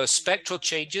you the spectral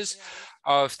changes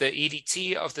of the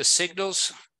EDT of the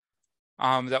signals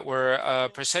that were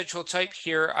percentual type.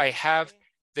 Here I have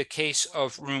the case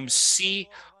of room C,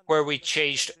 where we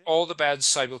changed all the bands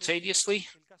simultaneously.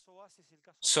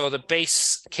 So the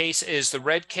base case is the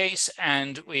red case,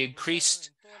 and we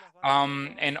increased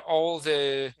in all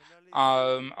the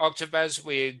octave bands,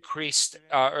 we increased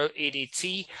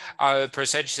EDT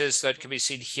percentages that can be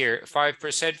seen here: 5%,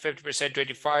 50%,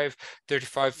 25,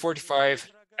 35,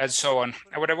 45, and so on.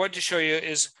 And what I want to show you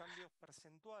is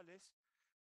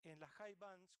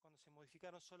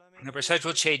the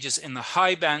percentual changes in the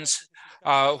high bands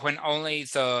when only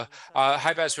the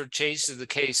high bands were changed. In the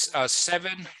case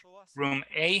 7, room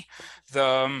A,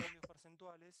 the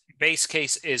base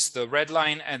case is the red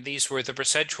line, and these were the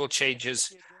percentual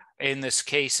changes in this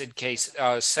case, in case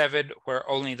 7, where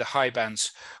only the high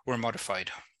bands were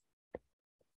modified.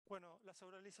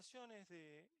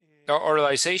 The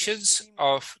oralizations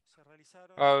of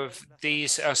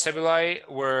these stimuli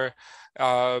were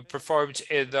performed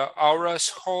in the Auras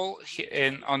Hall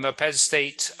on the Penn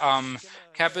State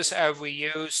campus, and we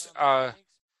used a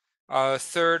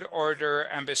third order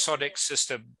ambisonic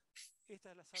system.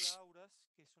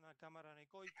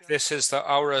 This is the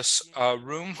Auras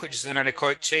room, which is an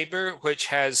anechoic chamber, which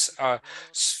has a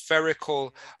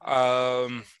spherical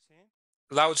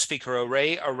loudspeaker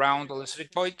array around the listening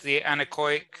point. The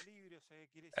anechoic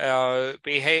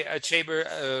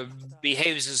chamber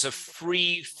behaves as a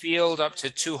free field up to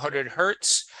 200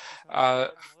 hertz.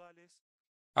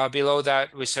 Below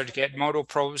that, we start to get modal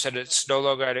probes, and it's no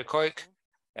longer anechoic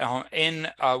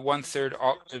in 1/3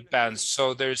 octave bands.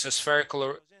 So there's a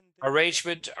spherical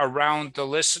arrangement around the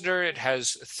listener. It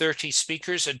has 30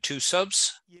 speakers and 2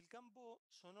 subs.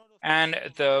 And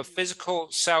the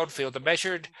physical sound field, the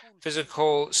measured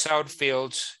physical sound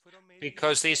fields,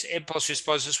 because these impulse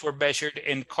responses were measured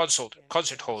in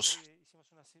concert halls.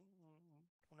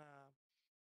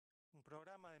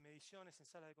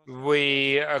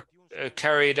 We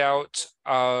carried out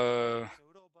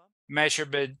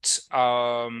measurement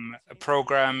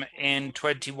program in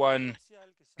 21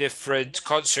 different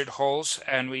concert halls,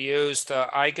 and we used the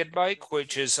Eigenmic,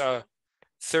 which is a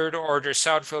third order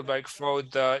sound field microphone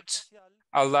that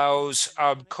allows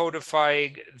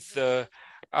codifying the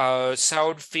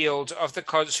sound field of the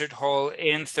concert hall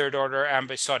in third order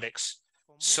ambisonics.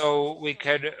 So we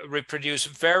can reproduce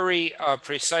very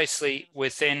precisely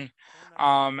within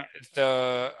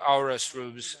the Aurus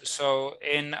rooms. So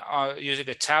in using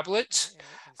a tablet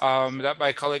that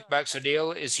my colleague Max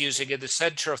O'Neill is using in the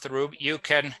center of the room, you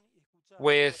can,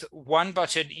 with one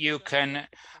button, you can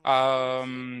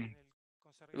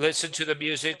listen to the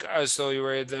music as though you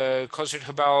were in the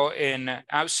Concertgebouw in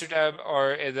Amsterdam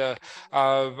or in the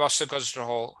Boston Concert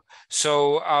Hall.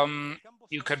 So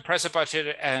you can press a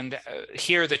button and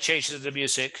hear the changes in the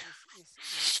music.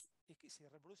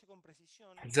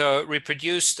 The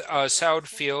reproduced sound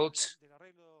field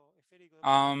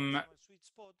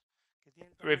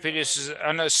reproduces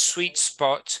on a sweet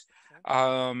spot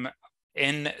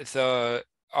in the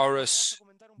Aurus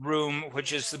room,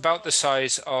 which is about the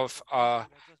size of a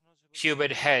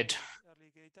human head.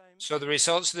 So the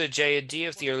results of the J&D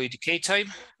of the early decay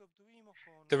time,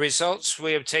 the results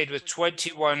we obtained with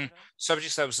 21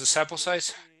 subjects, that was the sample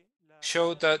size,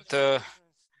 showed that the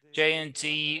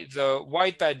J&D, the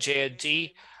wideband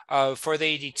J&D for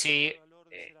the EDT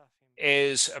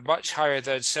is much higher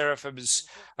than Seraphim's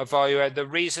value. And the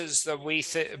reasons that we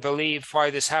believe why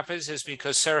this happens is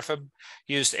because Seraphim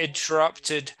used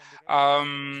interrupted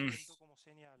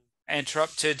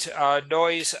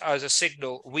noise as a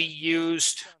signal. We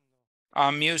used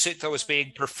music that was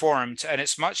being performed, and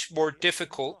it's much more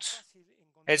difficult.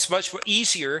 It's much more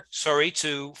easier, sorry,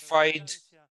 to find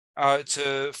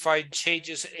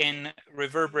changes in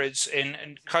reverberates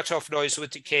in cutoff noise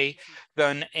with decay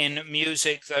than in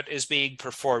music that is being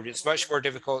performed. It's much more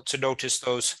difficult to notice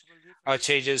those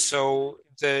changes. So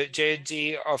the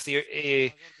J&D of the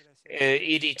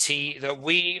EDT that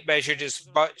we measured is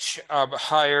much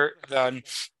higher than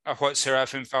what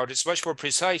Seraphim found. It's much more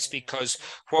precise because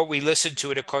what we listen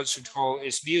to in a concert hall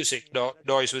is music, not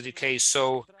noise with decay.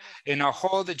 So in a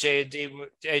hall, the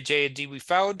J&D we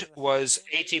found was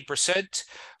 18%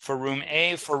 for room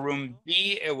A. For room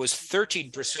B, it was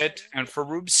 13%, and for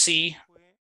room C,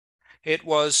 it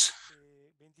was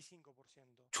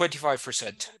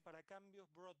 25%.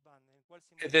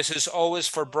 This is always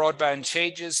for broadband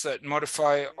changes that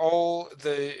modify all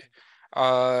the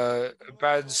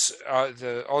bands, all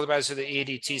the bands of the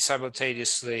EDT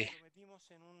simultaneously.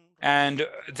 And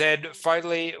then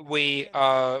finally, we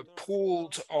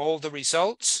pooled all the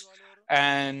results,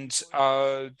 and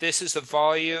this is the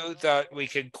value that we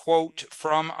can quote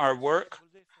from our work,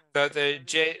 that the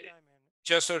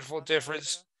just notable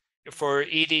difference for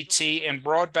EDT and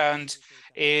broadband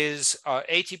is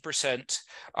 80%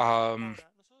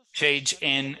 change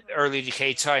in early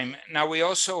decay time. Now we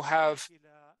also have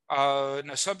an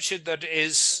assumption that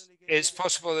is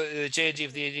possible that the J&D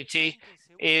of the EDT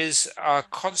is a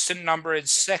constant number in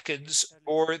seconds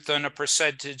more than a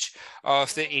percentage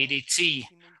of the EDT.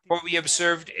 What we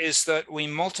observed is that we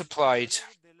multiplied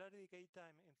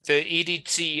the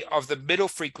EDT of the middle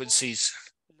frequencies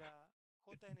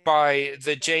by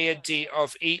the J&D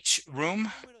of each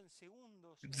room.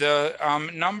 The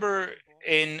number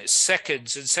in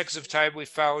seconds of time we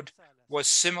found was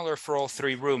similar for all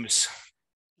three rooms.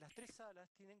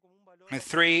 The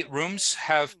three rooms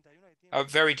have a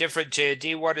very different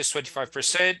J&D. One is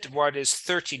 25%, one is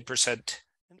 13%.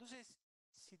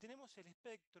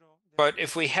 But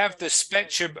if we have the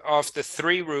spectrum of the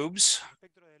three rooms,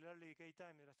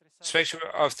 spectrum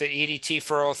of the EDT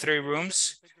for all three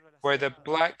rooms, where the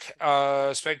black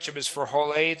spectrum is for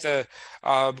hall A, the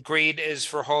green is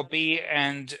for hall B,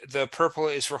 and the purple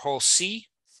is for hall C.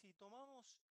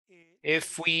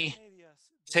 If we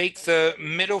take the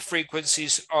middle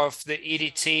frequencies of the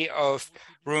EDT of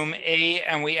room A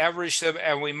and we average them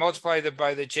and we multiply them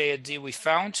by the J&D we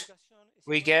found,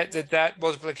 we get that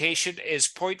multiplication is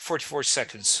 0.44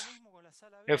 seconds.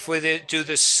 If we do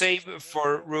the same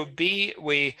for room B,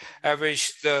 we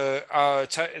average the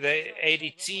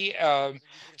ADT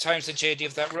times the J&D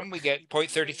of that room, we get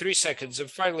 0.33 seconds.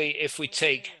 And finally, if we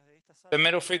take the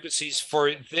middle frequencies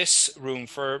for this room,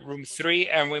 for room 3,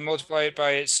 and we multiply it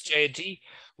by its J&D,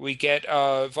 we get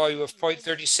a value of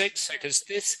 0.36 seconds.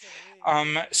 This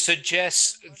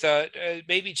suggests that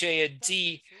maybe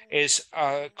J&D is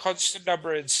a constant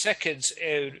number in seconds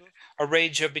in a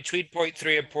range of between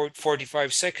 0.3 and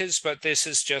 0.45 seconds, but this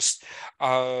is just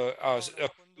a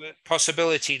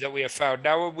possibility that we have found.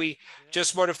 Now, when we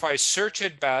just modify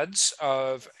certain bands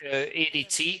of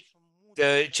ADT,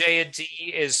 the J&D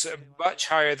is much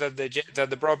higher than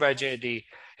the broadband J&D.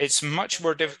 It's much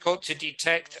more difficult to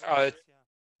detect a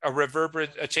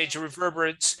change of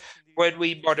reverberance when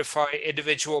we modify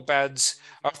individual bands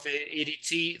of the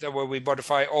EDT than when we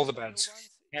modify all the bands.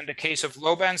 In the case of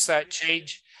low bands, that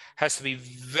change has to be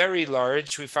very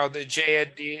large. We found that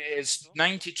J&D is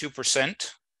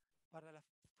 92%.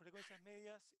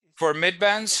 For mid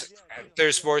bands,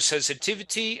 there's more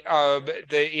sensitivity.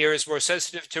 The ear is more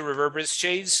sensitive to reverberance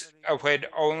change when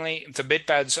only the mid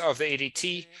bands of the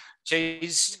ADT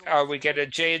change. We get a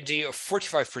J&D of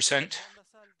 45%,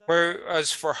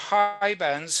 whereas for high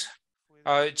bands,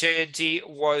 J&D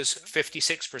was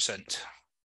 56%.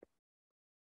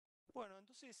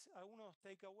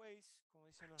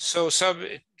 So some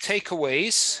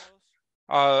takeaways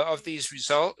of these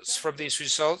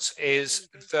results is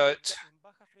that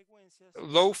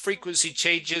low frequency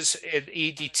changes in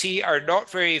EDT are not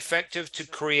very effective to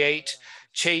create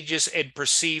changes in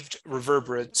perceived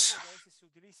reverberance.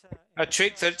 A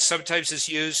trick that sometimes is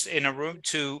used in a room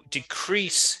to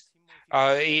decrease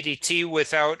EDT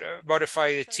without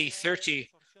modifying the T30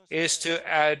 is to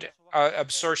add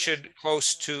absorption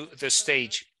close to the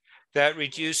stage. That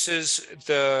reduces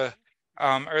the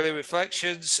early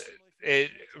reflections.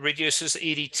 It reduces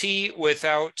EDT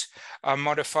without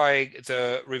modifying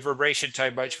the reverberation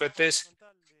time much, but this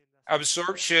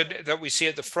absorption that we see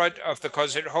at the front of the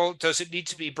concert hall doesn't need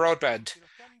to be broadband,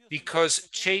 because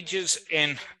changes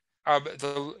in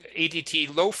the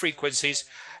EDT low frequencies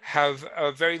have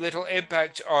very little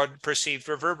impact on perceived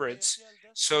reverberance.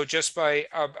 So just by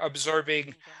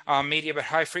absorbing medium and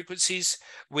high frequencies,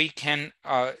 we can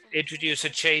introduce a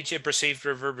change in perceived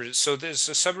reverberance. So there's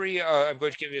a summary. I'm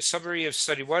going to give you a summary of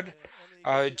study one.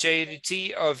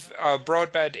 JEDT of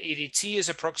broadband EDT is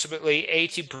approximately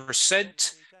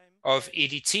 80% of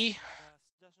EDT.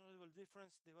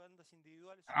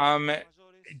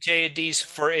 J&Ds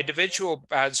for individual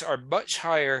bands are much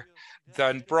higher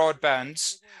than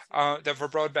broadbands. For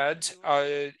broadband,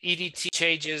 EDT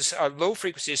changes, low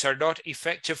frequencies are not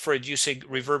effective for inducing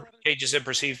changes in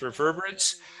perceived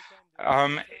reverberance.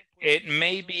 It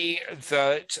may be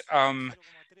that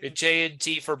the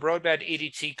J&D for broadband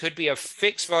EDT could be a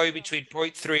fixed value between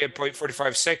 0.3 and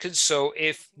 0.45 seconds. So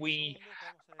if we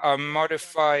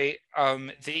modify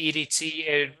the EDT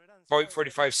in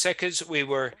 0.45 seconds, we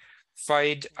were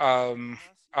find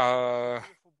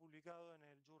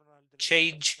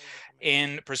change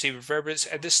in perceived reverberance,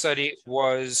 and this study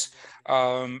was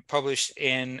published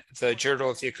in the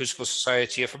Journal of the Acoustical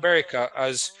Society of America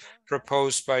as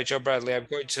proposed by John Bradley. I'm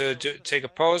going to take a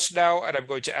pause now, and I'm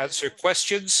going to answer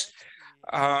questions.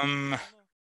 Do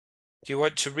you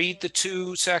want to read the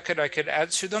two so I can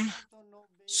answer them?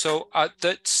 So at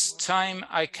that time,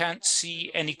 I can't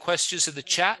see any questions in the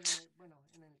chat,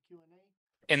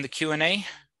 in the Q&A.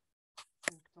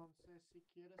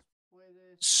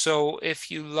 So if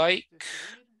you like,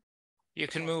 you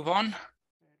can move on.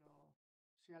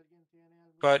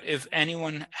 But if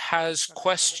anyone has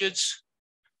questions,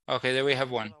 okay, there we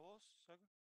have one.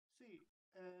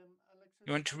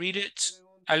 You want to read it?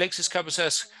 Alexis Campos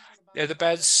asks, are the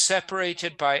bands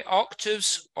separated by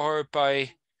octaves or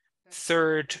by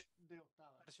third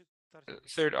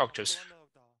octaves?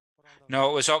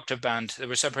 No, it was octave band. They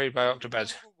were separated by octave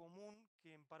bands.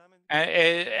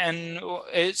 And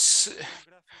it's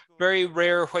very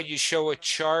rare when you show a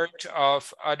chart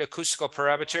of an acoustical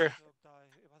parameter.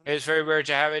 It's very rare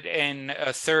to have it in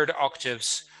third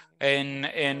octaves.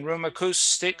 In room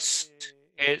acoustics,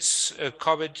 it's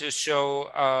common to show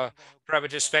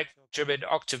parameter spectrum in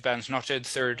octave bands, not in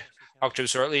third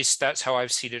octaves, or at least that's how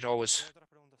I've seen it always.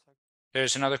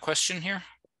 There's another question here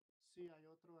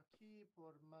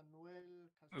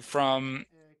from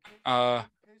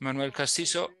Manuel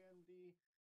Castillo.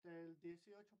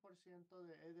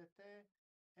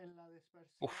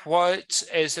 What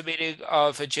is the meaning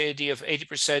of a JD of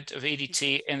 80% of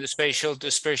EDT in the spatial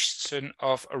dispersion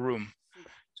of a room?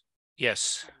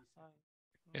 Yes.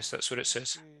 Yes, that's what it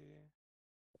says.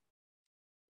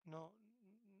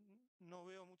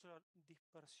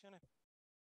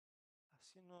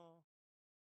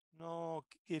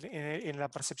 In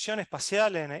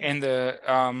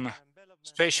the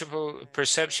spatial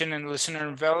perception and listener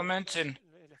envelopment and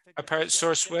apparent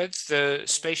source width, the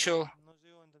spatial.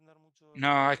 No,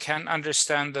 I can't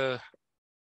understand the.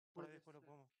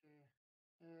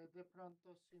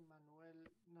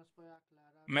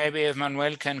 Maybe if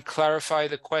Manuel can clarify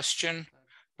the question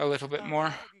a little bit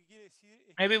more.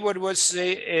 Maybe what it would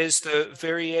say is the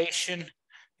variation,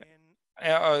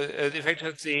 the effect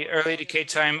of the early decay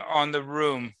time on the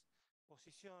room.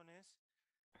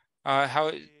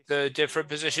 How the different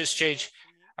positions change.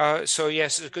 So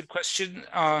yes, it's a good question.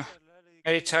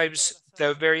 Many times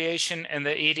the variation in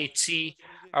the EDT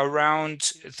around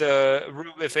the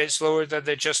room, if it's lower than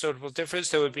the just notable difference,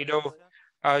 there would be no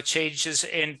changes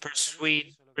in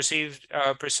perceived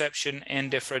perception in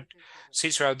different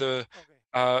seats around the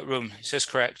room. Is this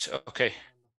correct? Okay.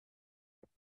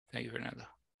 Thank you, Fernando.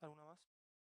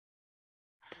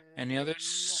 Any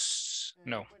others?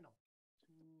 No.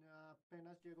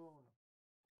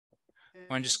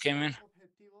 One just came in.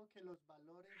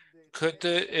 Could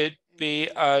it be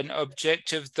an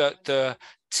objective that the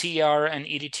TR and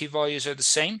EDT values are the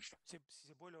same?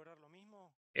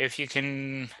 If you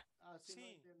can,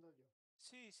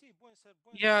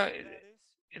 yeah,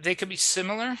 they could be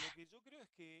similar.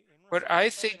 What I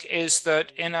think is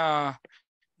that in a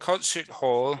concert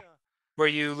hall where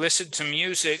you listen to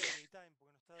music,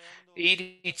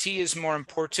 EDT is more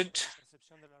important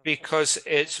because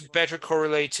it's better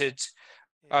correlated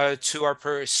to our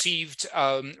perceived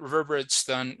reverberance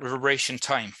than reverberation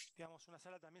time.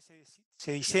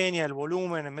 Se diseña el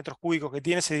volumen en metros cúbicos que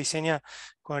tiene, se diseña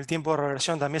con el tiempo de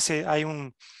reversión. También hay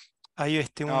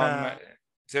una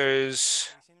there's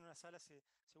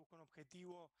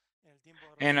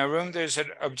in a room there's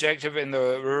an objective in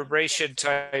the reverberation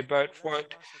time, but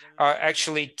what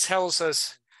actually tells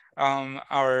us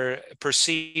our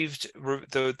perceived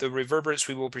the reverberance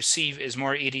we will perceive is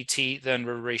more EDT than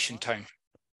reverberation time.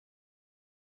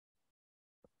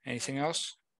 Anything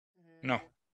else? No.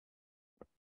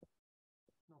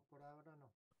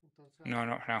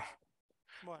 No.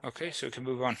 Okay, so we can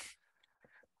move on.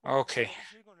 Okay.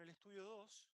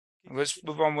 Let's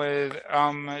move on with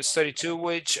study 2,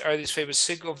 which are these famous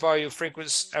single value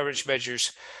frequency average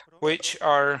measures, which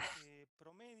are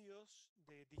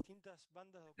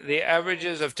the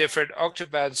averages of different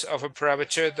octabands of a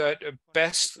parameter that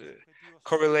best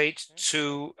correlate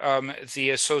to the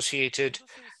associated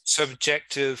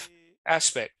subjective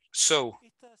aspect. So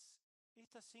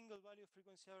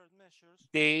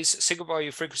these single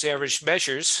value frequency average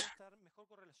measures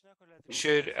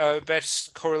should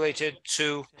best correlated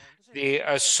to the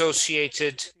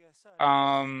associated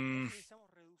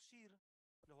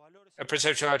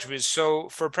perceptual attributes. So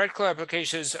for practical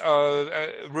applications of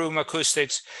room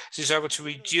acoustics, this is able to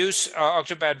reduce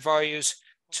octaband values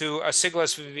to a single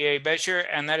SVBA measure,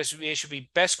 and that SVBA should be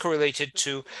best correlated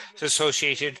to the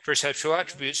associated perceptual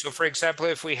attributes. So for example,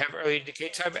 if we have early decay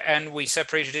time and we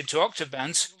separate it into octave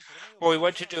bands, what we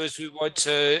want to do is we want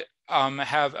to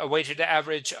have a weighted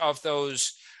average of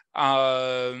those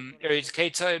early decay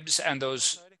times and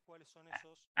those,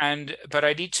 but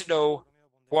I need to know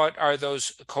what are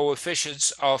those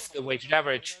coefficients of the weighted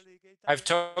average. I've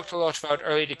talked a lot about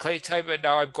early decay time, but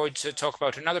now I'm going to talk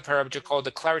about another parameter called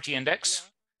the clarity index.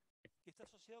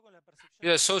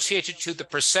 It's associated to the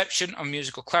perception of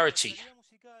musical clarity.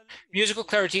 Musical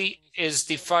clarity is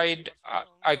defined,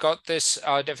 I got this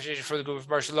definition for the group of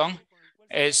Marshall Long,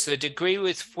 is the degree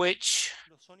with which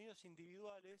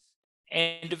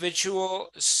individual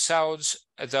sounds,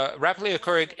 the rapidly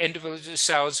occurring individual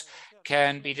sounds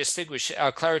can be distinguished.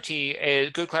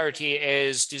 Good clarity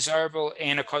is desirable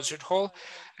in a concert hall,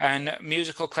 and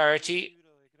musical clarity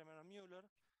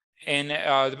in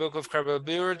the book of Kramer and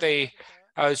Mueller, they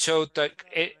showed that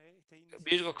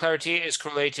musical clarity is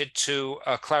correlated to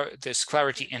this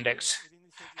clarity index.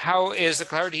 How is the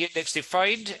clarity index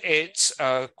defined? It's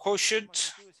a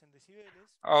quotient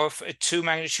of 2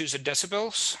 magnitudes in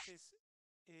decibels.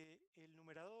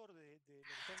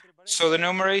 So the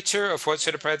numerator of what's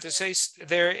in the parentheses,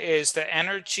 there is the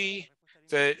energy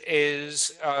that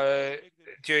is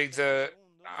during the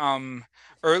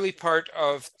early part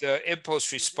of the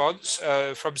impulse response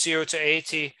from 0 to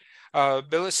 80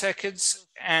 milliseconds,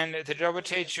 and the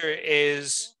denominator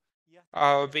is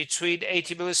between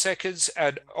 80 milliseconds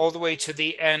and all the way to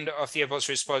the end of the impulse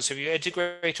response. If you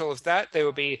integrate all of that, there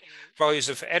will be values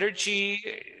of energy,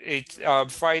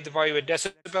 find the value in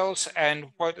decibels, and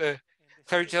what the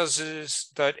clarity tells us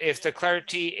is that if the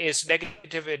clarity is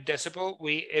negative in decibel,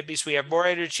 it means we have more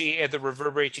energy in the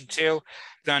reverberating tail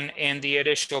than in the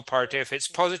initial part. If it's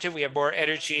positive, we have more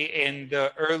energy in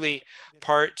the early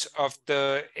part of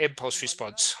the impulse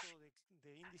response.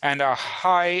 And a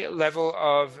high level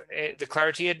of the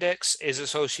clarity index is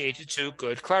associated to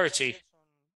good clarity.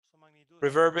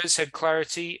 Reverbers and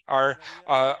clarity are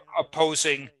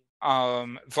opposing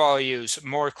values.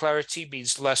 More clarity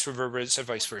means less reverberance and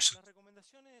vice versa.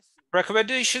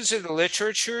 Recommendations in the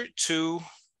literature to,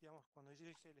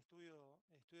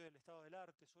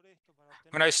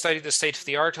 when I studied the state of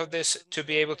the art of this, to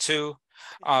be able to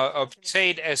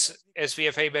obtain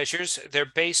SVFA measures, they're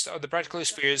based on the practical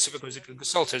experience of acoustic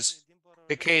consultants.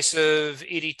 The case of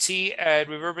EDT and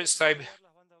reverberance type,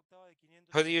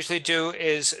 what they usually do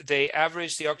is they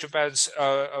average the octave bands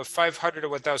of 500 or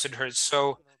 1000 hertz.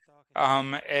 So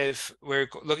if we're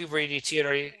looking for EDT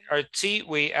and RT,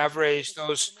 we average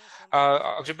those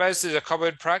octave bands. There's a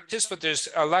common practice, but there's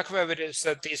a lack of evidence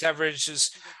that these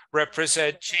averages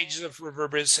represent changes of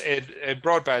reverberance in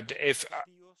broadband. If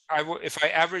I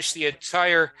average the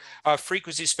entire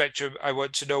frequency spectrum, I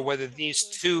want to know whether these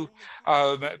two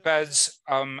bands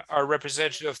are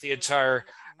representative of the entire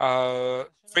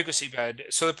frequency band.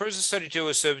 So the purpose of the study two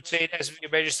is to obtain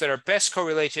SVM measures that are best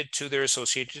correlated to their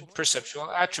associated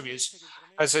perceptual attributes.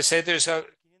 As I said, there's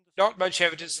not much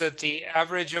evidence that the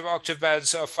average of octave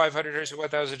bands of 500 hertz and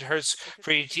 1000 hertz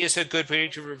for EDT is a good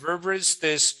predictor of reverberance.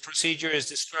 This procedure is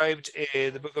described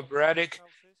in the book of Baradic,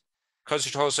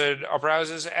 concert halls and opera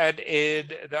houses, and in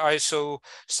the ISO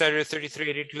standard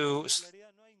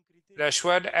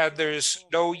 3382-1, and there's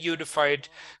no unified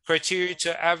criteria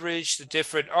to average the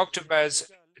different octave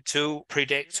bands to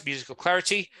predict musical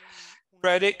clarity.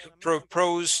 Baradic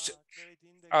proposed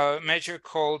a measure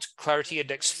called Clarity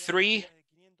Index 3,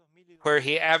 where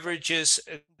he averages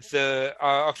the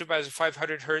octave bands of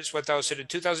 500 hertz, 1000 and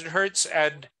 2000 hertz,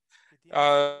 and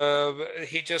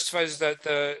he justifies that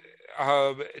the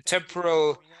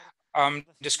temporal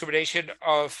discrimination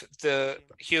of the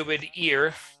human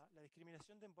ear,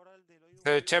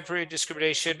 the temporary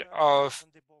discrimination of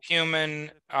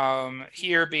human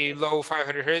ear below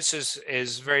 500 hertz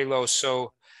is very low.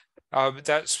 So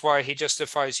that's why he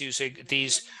justifies using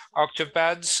these octave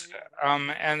bands.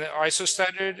 And the ISO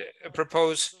standard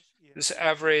propose this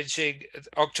averaging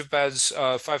octave bands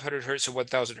 500 hertz and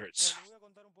 1000 hertz.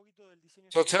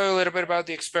 So I'll tell you a little bit about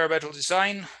the experimental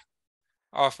design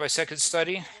of my second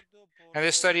study. And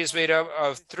this study is made up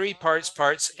of three parts,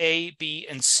 parts A, B,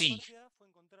 and C.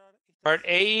 Part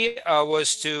A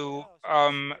was to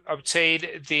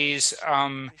obtain these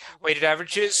weighted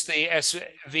averages, the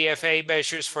SVFA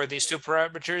measures for these two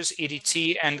parameters,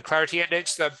 EDT and clarity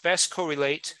index, that best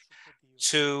correlate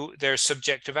to their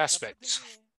subjective aspects.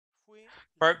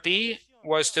 Part B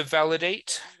was to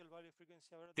validate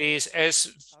these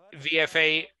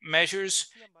SVFA measures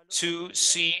to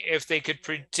see if they could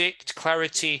predict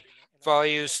clarity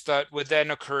values that would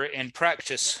then occur in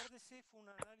practice.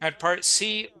 And part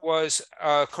C was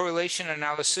a correlation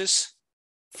analysis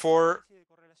for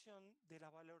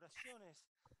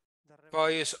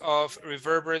values of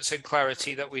reverberance and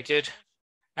clarity that we did.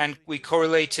 And we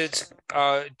correlated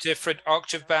different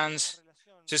octave bands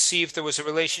to see if there was a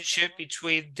relationship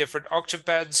between different octave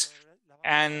bands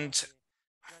and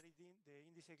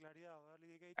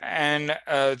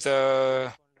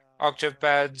the octave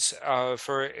bands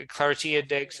for clarity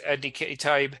index and decay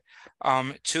type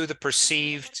to the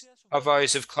perceived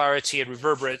values of clarity and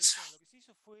reverberance.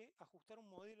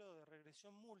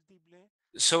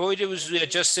 So what we did was we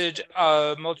adjusted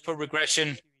multiple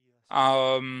regression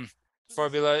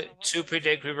formula to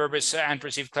predict reverberance and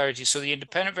perceived clarity. So the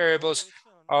independent variables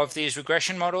of these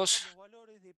regression models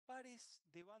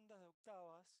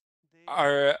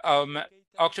are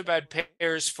octave band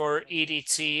pairs for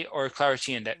EDT or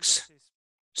clarity index.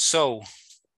 So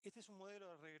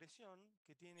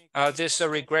this is a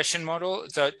regression model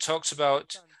that talks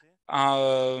about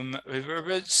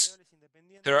reverberance.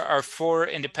 There are four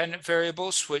independent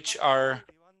variables, which are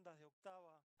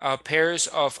pairs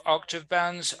of octave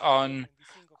bands on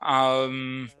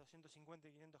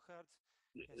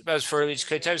as for each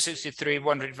K type 63,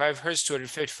 125 hertz,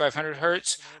 250, 500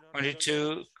 hertz,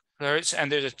 102 hertz,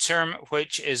 and there's a term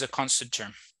which is a constant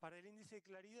term.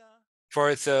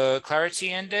 For the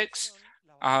clarity index,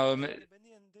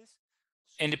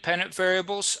 independent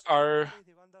variables are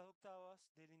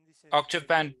octave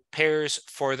band pairs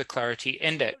for the clarity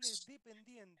index.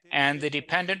 And the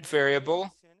dependent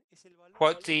variable,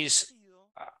 what these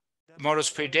models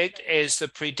predict is the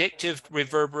predictive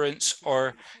reverberance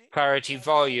or clarity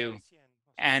value.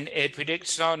 And it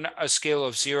predicts on a scale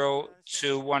of 0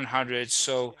 to 100.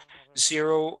 So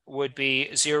 0 would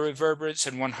be zero reverberance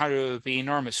and 100 would be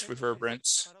enormous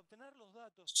reverberance.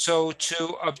 So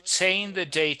to obtain the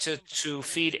data to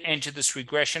feed into this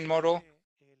regression model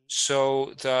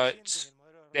so that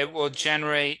it will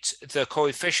generate the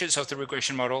coefficients of the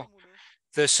regression model,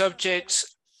 the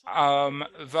subjects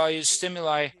values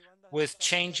stimuli with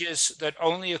changes that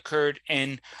only occurred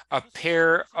in a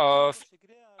pair of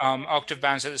octave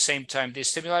bands at the same time. These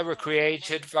stimuli were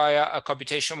created via a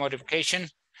computational modification.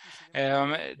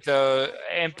 The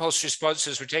impulse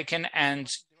responses were taken and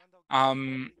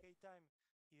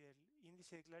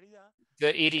the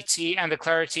EDT and the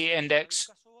clarity index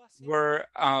were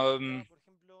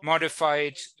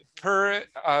modified per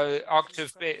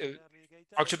octave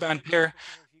band pair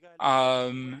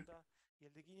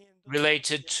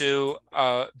related to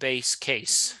base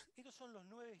case.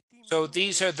 So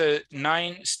these are the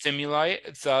 9 stimuli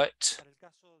that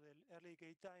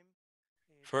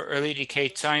for early decay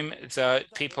time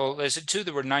that people listened to.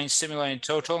 There were 9 stimuli in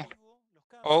total,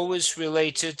 always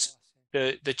related.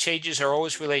 The changes are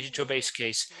always related to a base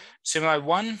case. Stimuli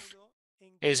 1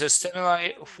 is a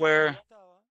stimuli where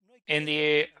in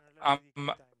the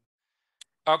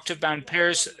octave band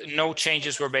pairs, no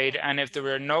changes were made. And if there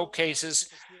were no cases,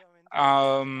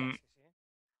 no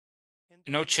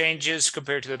changes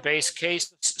compared to the base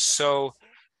case. So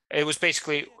it was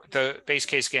basically the base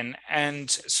case again. And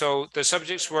so the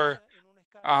subjects were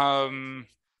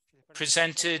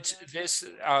presented this,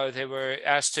 they were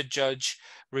asked to judge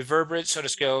reverberates on a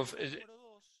scale of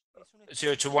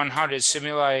 0 to 100.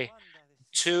 Stimuli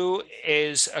 2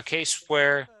 is a case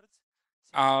where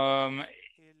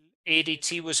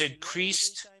ADT was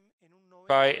increased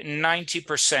by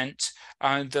 90%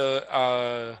 on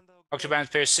the octave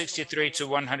band pairs 63 to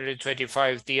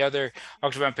 125. The other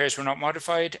octave band pairs were not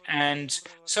modified, and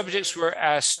subjects were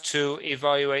asked to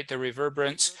evaluate the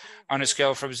reverberance on a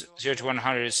scale from 0 to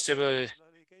 100. Stimuli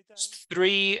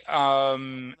 3,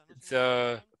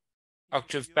 the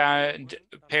octave band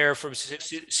pair from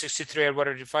 63 and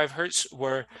 105 hertz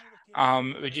were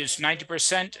reduced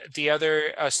 90%. The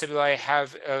other stimuli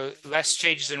have less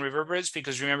changes in reverberates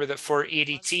because remember that for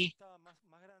ADT,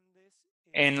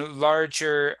 in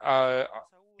larger,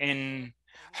 in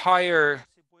higher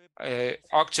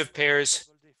octave pairs,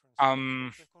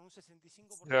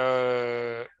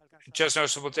 the just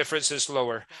noticeable difference is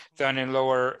lower than in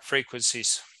lower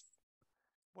frequencies.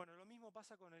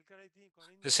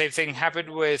 The same thing happened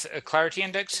with a clarity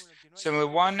index. Stimuli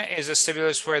 1 is a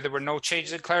stimulus where there were no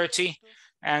changes in clarity,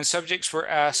 and subjects were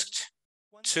asked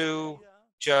to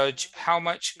judge how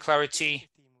much clarity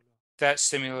that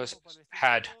stimulus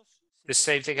had. The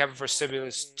same thing happened for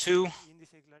stimulus 2.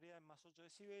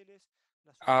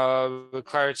 The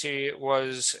clarity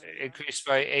was increased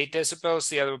by 8 decibels.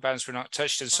 The other bands were not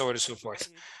touched, and so on and so forth.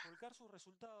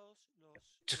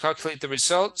 To calculate the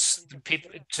results,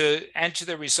 to enter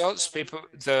the results,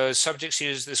 the subjects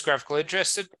used this graphical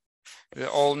interested.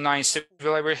 All 9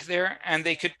 stimuli were there, and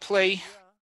they could play.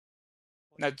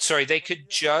 They could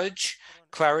judge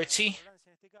clarity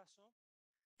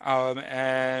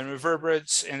and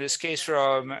reverberates in this case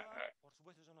from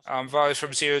values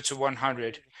from 0 to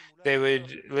 100. They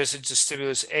would listen to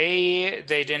stimulus A.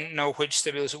 They didn't know which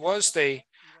stimulus it was. They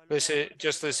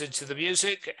just listened to the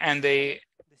music, and they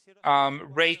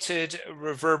rated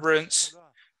reverberance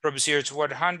from 0 to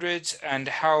 100 and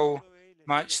how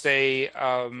much they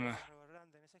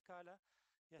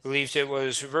believed it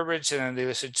was reverberance, and then they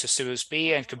listened to stimulus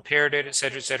B and compared it,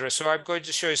 etc., etc. So I'm going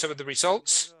to show you some of the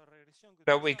results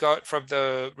that we got from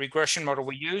the regression model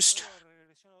we used.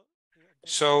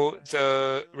 So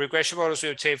the regression models we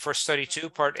obtained for study 2,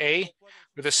 part A,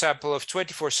 with a sample of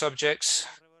 24 subjects.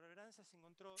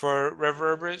 For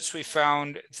reverberance, we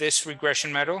found this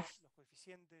regression model.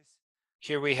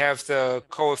 Here we have the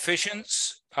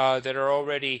coefficients that are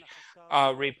already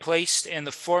replaced in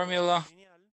the formula.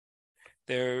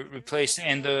 They're replaced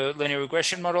in the linear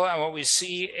regression model. And what we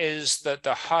see is that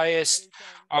the highest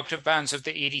octave bands of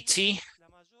the ADT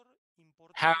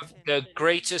have the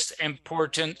greatest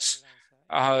importance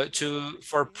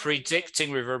for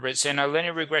predicting reverberates. In a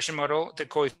linear regression model, the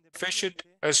coefficient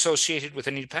associated with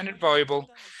an independent variable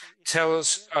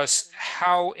tells us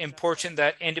how important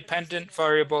that independent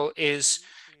variable is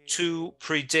to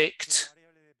predict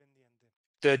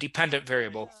the dependent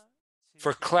variable.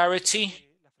 For clarity,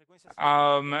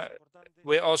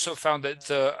 we also found that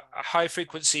the high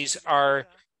frequencies are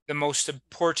the most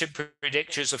important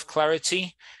predictors of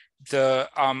clarity. The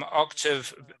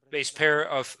octave base pair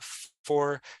of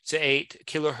 4 to 8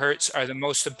 kilohertz are the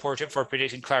most important for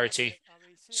predicting clarity.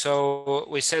 So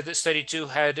we said that study 2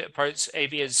 had parts A,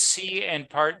 B, and C, and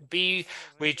part B,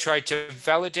 we tried to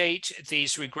validate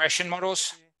these regression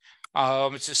models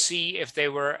to see if they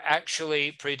were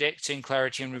actually predicting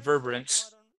clarity and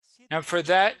reverberance. And for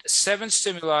that, 7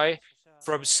 stimuli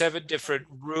from 7 different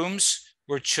rooms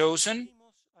were chosen,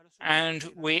 and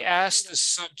we asked the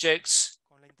subjects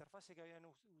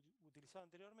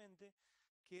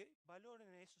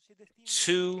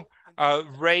to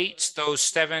rate those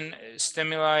 7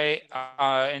 stimuli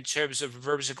in terms of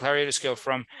reverberations and clarity scale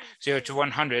from 0 to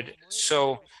 100.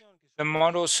 So the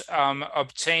models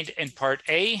obtained in part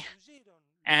A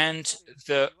and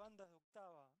the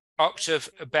octave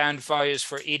band values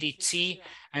for ADT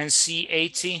and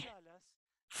C80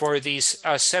 for these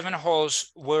 7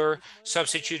 holes were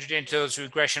substituted into those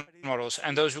regression models,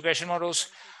 and those regression models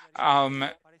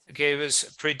gave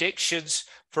us predictions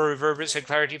for reverberates and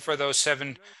clarity for those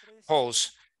 7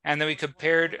 holes. And then we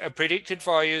compared predicted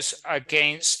values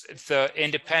against the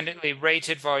independently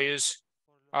rated values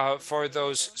for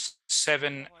those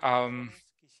 7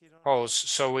 holes.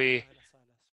 So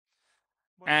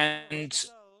and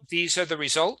these are the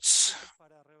results.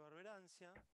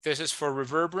 This is for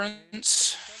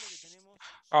reverberance.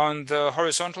 On the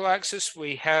horizontal axis,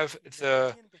 we have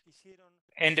the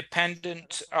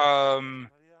independent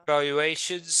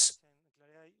valuations.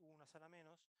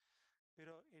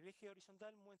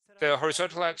 The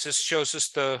horizontal axis shows us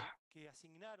the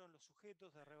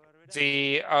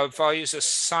values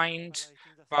assigned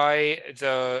by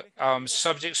the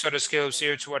subjects on a scale of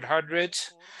 0 to 100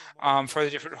 for the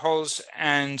different holes,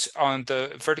 and on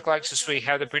the vertical axis we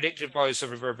have the predicted values of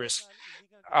reverbers.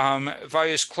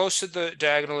 Values close to the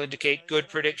diagonal indicate good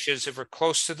predictions. If we're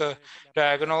close to the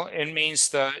diagonal, it means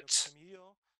that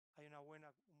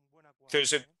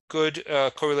there's a good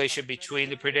correlation between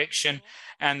the prediction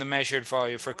and the measured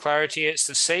value. For clarity, it's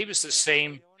the same. It's the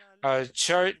same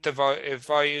chart. If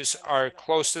values are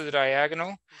close to the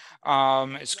diagonal,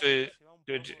 it's good.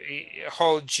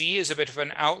 Hole G is a bit of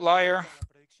an outlier.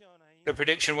 The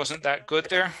prediction wasn't that good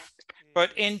there,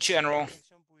 but in general,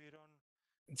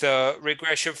 the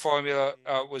regression formula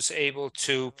was able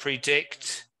to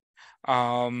predict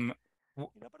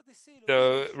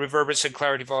the reverberates and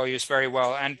clarity values very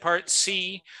well. And part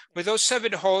C, with those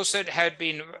 7 holes that had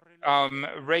been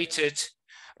rated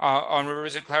on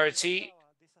reverberates and clarity,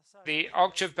 the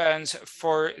octave bands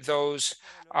for those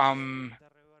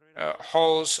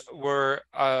holes were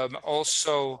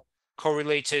also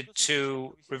correlated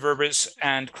to reverberates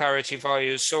and clarity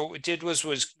values. So what we did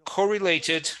was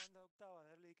correlated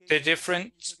the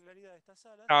different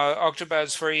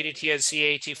octabands for EDT and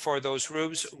C80 for those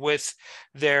rooms with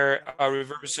their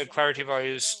reverberates and clarity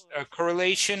values.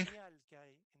 Correlation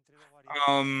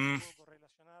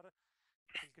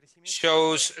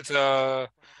shows the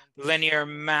linear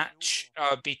match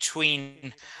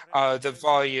between the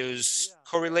values.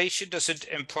 Correlation doesn't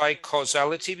imply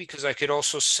causality, because I could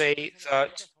also say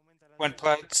that when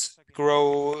plants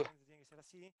grow,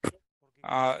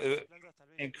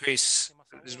 increase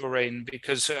visible rain,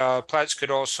 because plants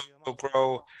could also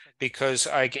grow because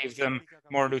I gave them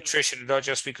more nutrition, not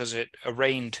just because it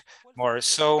rained more.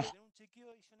 So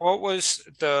what was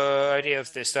the idea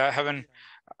of this? That I have an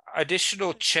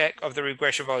additional check of the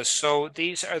regression values. So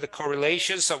these are the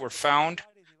correlations that were found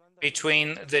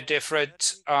between the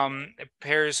different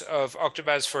pairs of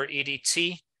octabands for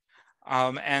EDT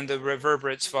and the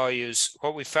reverberates values.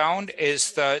 What we found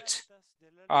is that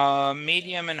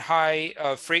medium and high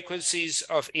frequencies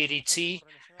of EDT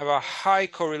have a high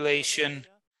correlation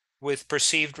with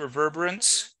perceived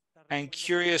reverberance. And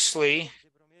curiously,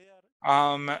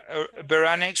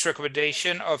 Beranic's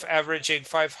recommendation of averaging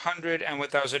 500 and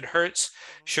 1000 hertz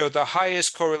showed the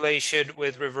highest correlation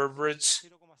with reverberance,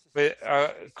 with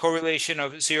a correlation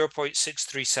of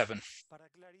 0.637.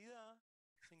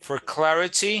 For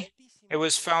clarity, it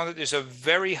was found that there's a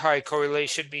very high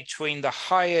correlation between the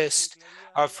highest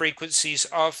frequencies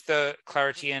of the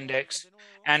clarity index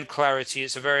and clarity.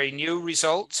 It's a very new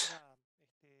result,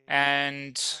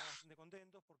 and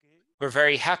we're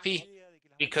very happy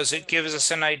because it gives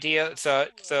us an idea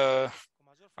that the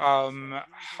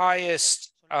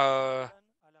highest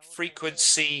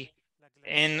frequency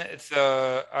in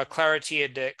the clarity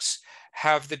index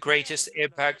have the greatest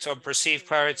impact on perceived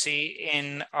clarity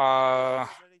in a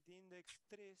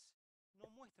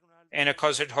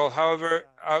concert hall. However,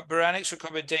 Beranic's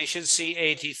recommendation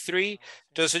C83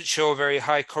 doesn't show a very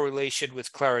high correlation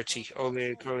with clarity,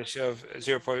 only a correlation of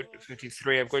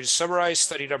 0.53. I'm going to summarize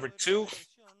study number 2.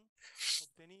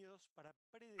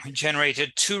 We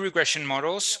generated 2 regression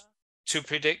models to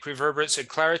predict reverberates and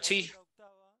clarity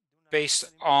based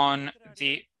on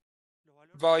the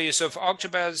values of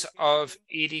octabands of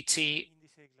EDT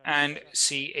and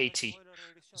C80.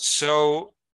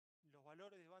 So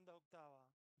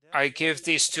I give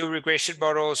these 2 regression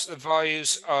models the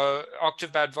values,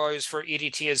 octave band values for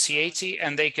EDT and C80,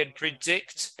 and they can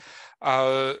predict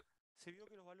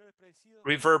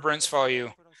reverberance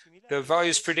value. The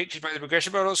values predicted by the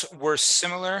regression models were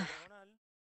similar.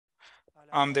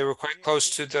 They were quite close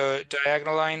to the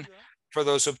diagonal line. For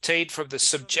those obtained from the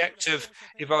subjective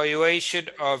evaluation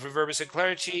of reverberance and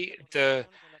clarity, the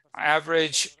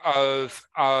average of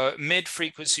mid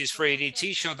frequencies for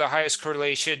EDT showed the highest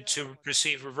correlation to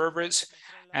perceived reverberates,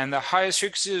 and the highest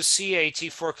frequencies of C80,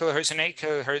 4 kilohertz and 8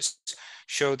 kilohertz,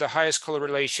 showed the highest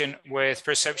correlation with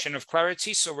perception of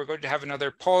clarity. So we're going to have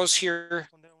another pause here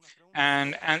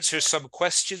and answer some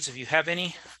questions if you have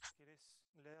any.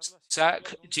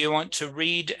 Zach, do you want to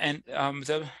read and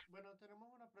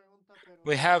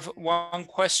we have one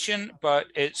question, but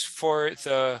it's for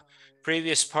the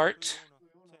previous part.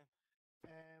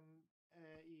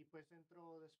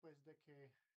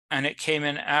 And it came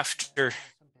in after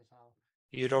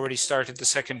you'd already started the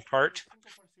second part.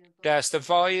 That's the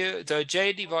value, the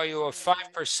JD value of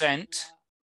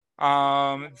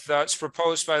 5% that's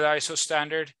proposed by the ISO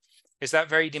standard. Is that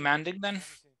very demanding then?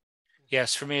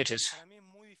 Yes, for me it is.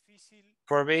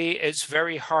 For me, it's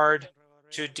very hard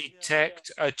to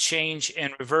detect a change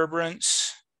in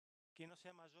reverberance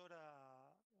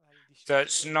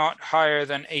that's not higher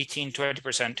than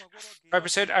 18-20%.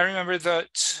 5%, I remember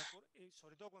that,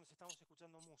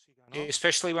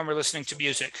 especially when we're listening to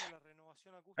music.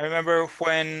 I remember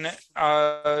when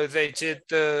they did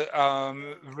the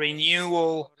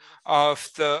renewal of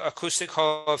the acoustic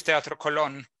hall of Teatro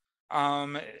Colón.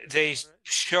 They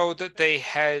showed that they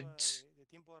had,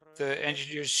 the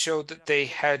engineers showed that they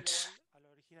had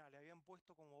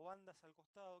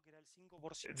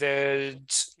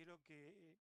that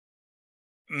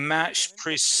matched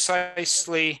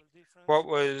precisely what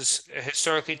was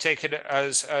historically taken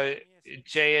as a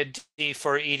J and D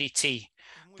for EDT.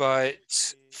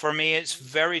 But for me, it's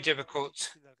very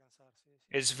difficult.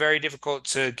 It's very difficult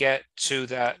to get to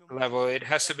that level. It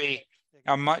has to be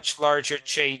a much larger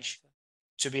change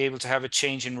to be able to have a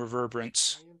change in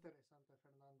reverberance.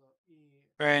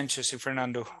 Very interesting,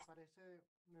 Fernando.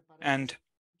 And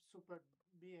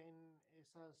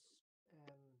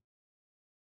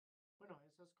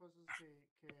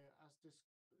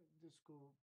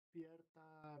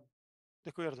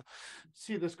Descubierto.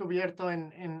 Sí, descubierto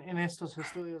en estos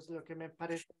estudios, lo que me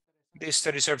parece. These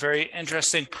studies are very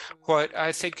interesting. What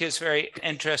I think is very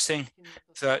interesting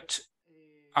that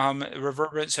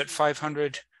reverberance at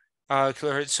 500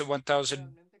 kilohertz to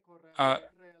 1000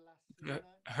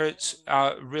 hertz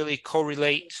really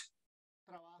correlate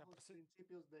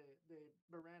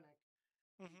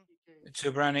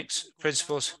to Brannick's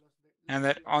principles, and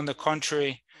that on the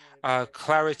contrary,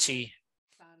 clarity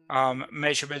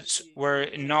measurements were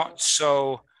not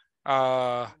so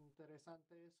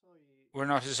we're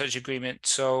not in such agreement.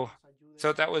 So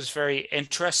thought that was very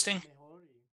interesting,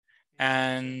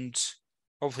 and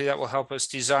hopefully that will help us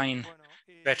design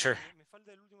better.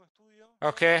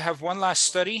 Okay, I have one last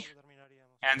study,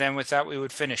 and then with that we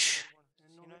would finish.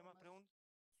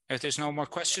 If there's no more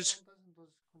questions,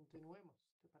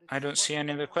 I don't see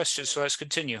any other questions, so let's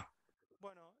continue.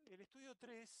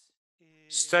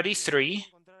 Study 3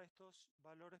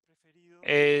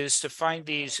 is to find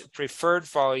these preferred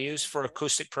values for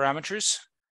acoustic parameters.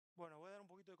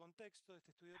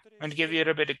 I'm going to give you a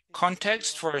little bit of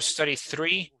context for study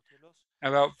 3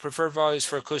 about preferred values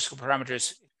for acoustical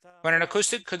parameters. When an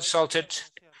acoustic consultant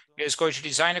is going to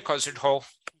design a concert hall,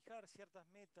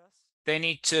 they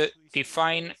need to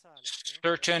define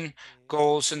certain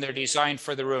goals in their design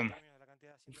for the room.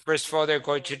 First of all, they're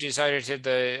going to design it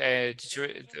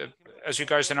as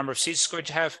regards the number of seats it's going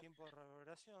to have,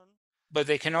 but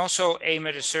they can also aim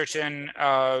at a certain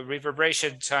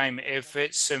reverberation time. If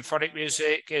it's symphonic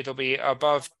music, it'll be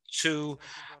above 2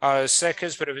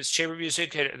 seconds, but if it's chamber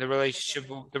music,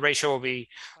 the ratio will be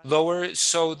lower.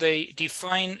 So they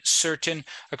define certain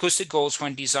acoustic goals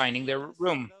when designing their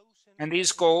room. And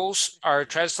these goals are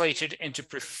translated into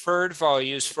preferred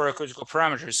values for acoustical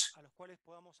parameters.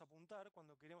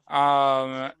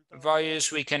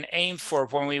 Values we can aim for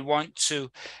when we want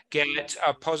to get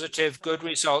a positive, good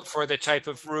result for the type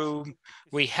of room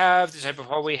we have, the type of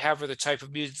hall we have, or the type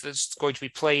of music that's going to be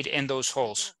played in those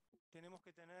halls.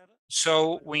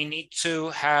 So we need to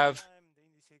have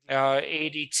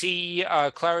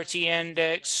ADT, clarity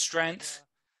index, strength,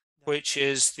 which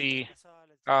is the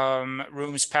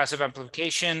room's passive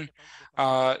amplification,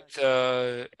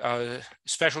 the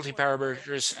specialty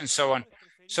parameters, and so on.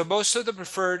 So most of the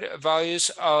preferred values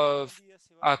of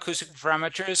acoustic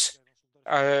parameters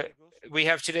we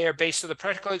have today are based on the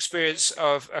practical experience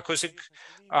of acoustic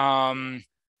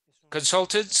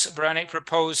consultants. Brannick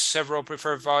proposed several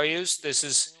preferred values. This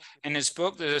is in his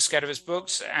book, the scat of his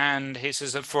books, and he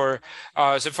says that for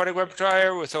symphonic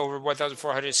repertoire with over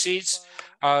 1,400 seats,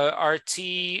 RT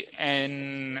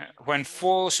and when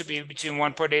full should be between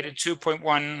 1.8 and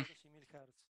 2.1.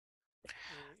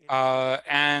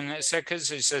 And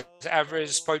seconds, it says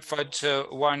average 0.5 to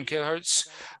 1 kilohertz,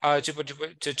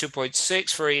 2.2 to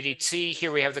 2.6 for ADT.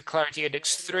 Here we have the clarity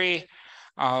index 3.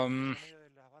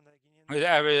 With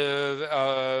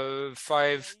average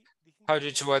 500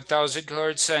 100 to 1000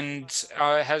 kilohertz, and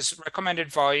has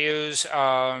recommended values,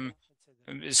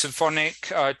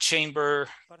 symphonic, chamber,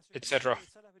 etc.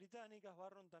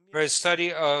 For a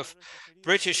study of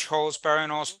British holes, Barron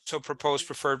also proposed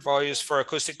preferred values for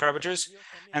acoustic parameters,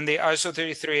 and the ISO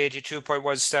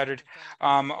 3382.1 standard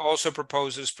also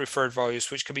proposes preferred values,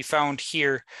 which can be found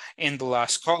here in the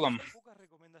last column.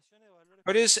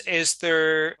 What is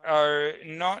there are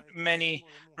not many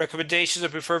recommendations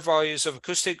of preferred values of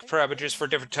acoustic parameters for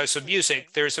different types of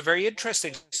music. There's a very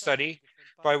interesting study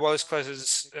by Wallace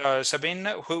Classes Sabine,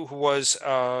 who was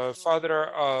father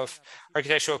of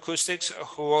architectural acoustics,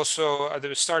 who also at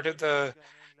the start of the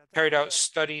carried out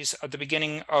studies at the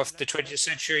beginning of the 20th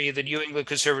century, the New England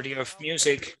Conservatory of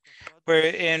Music, where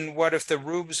in one of the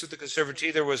rooms of the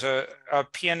conservatory there was a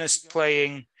pianist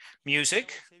playing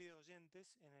music,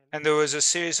 and there was a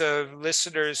series of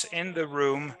listeners in the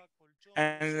room,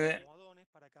 and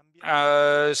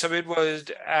Sabine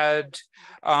would add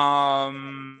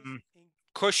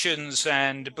cushions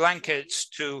and blankets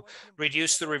to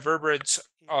reduce the reverberance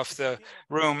of the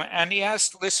room. And he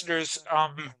asked listeners how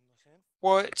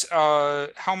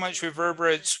much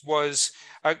reverberance was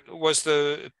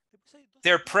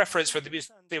their preference for the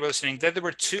music they were listening. Then there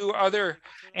were two other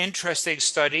interesting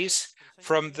studies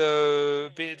from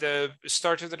the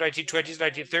start of the 1920s,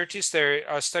 1930s.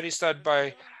 They're studies done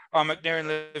by McNair and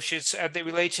Lifshitz, and they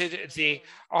related the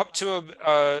optimum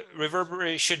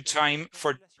reverberation time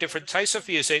for different types of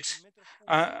music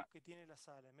as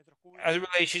a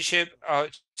relationship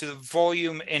to the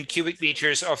volume in cubic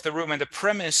meters of the room. And the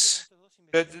premise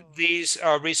that these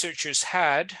researchers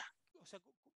had,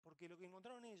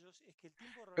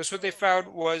 because what they found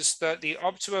was that the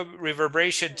optimum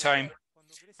reverberation time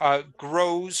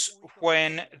grows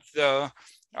when the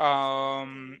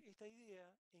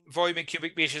volume in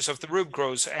cubic meters of the room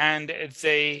grows, and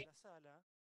they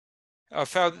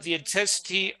found that the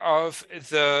intensity of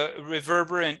the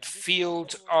reverberant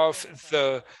field of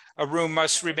the room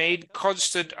must remain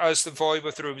constant as the volume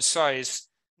of the room size.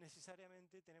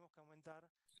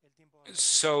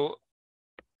 So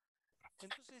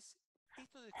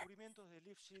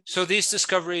these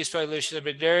discoveries by Lifshitz and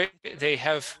McNair,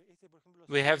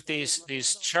 we have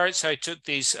these charts. I took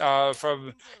these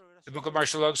from the book of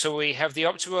martial law. So we have the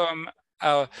optimum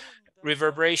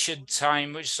reverberation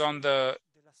time, which is on the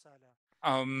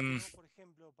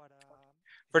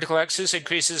vertical axis,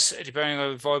 increases depending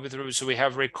on the volume of the room. So we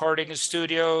have recording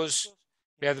studios,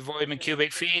 we have the volume in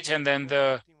cubic feet, and then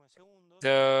the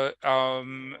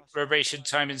reverberation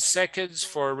time in seconds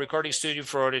for recording studio,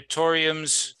 for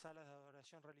auditoriums,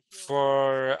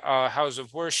 for house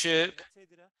of worship,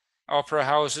 opera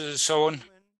houses, and so on.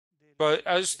 But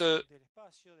as the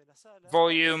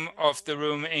volume of the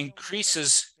room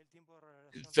increases,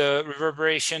 the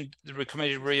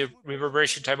recommended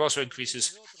reverberation time also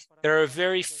increases. There are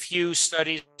very few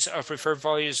studies of preferred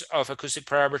values of acoustic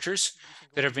parameters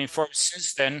that have been formed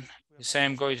since then. So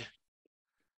I'm going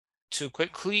too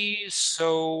quickly.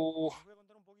 So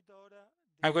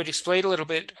I'm going to explain a little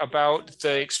bit about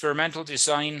the experimental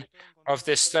design of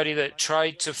this study that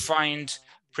tried to find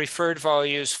preferred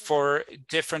values for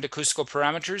different acoustical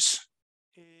parameters.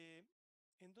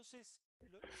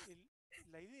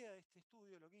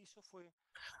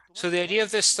 So the idea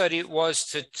of this study was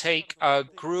to take a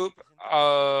group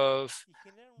of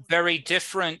very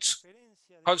different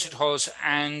concert halls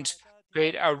and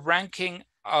create a ranking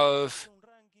of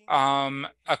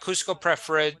acoustical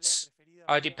preference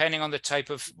depending on the type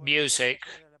of music.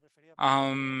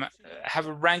 Have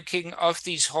a ranking of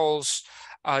these halls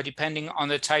depending on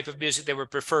the type of music they were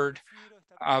preferred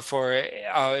for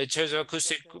in terms of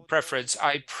acoustic preference.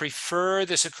 I prefer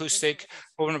this acoustic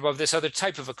over and above this other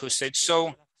type of acoustic.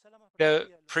 So the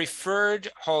preferred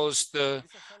halls, the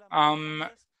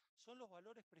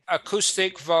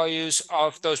acoustic values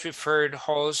of those preferred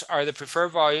halls are the preferred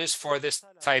values for this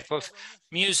type of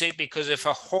music, because if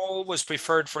a hall was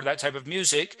preferred for that type of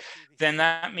music, then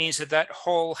that means that that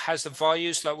hall has the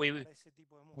values that we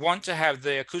want to have,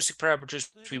 the acoustic parameters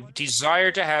we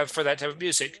desire to have for that type of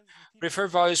music.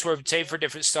 Preferred values were obtained for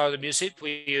different styles of music.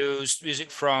 We used music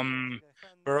from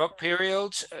Baroque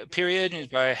period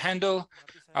by Handel,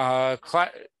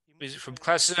 music from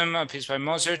classicism, a piece by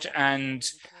Mozart, and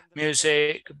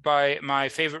music by my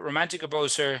favorite romantic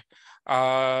composer,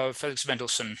 Felix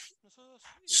Mendelssohn.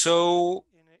 So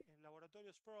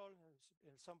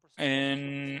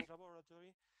in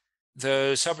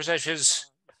the Sound Perceptions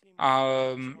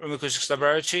Room Acoustics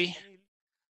Laboratory,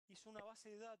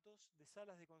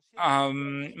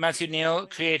 Matthew Neal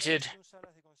created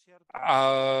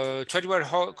 21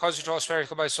 concert hall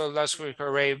spherical by solar last week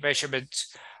array measurement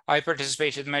I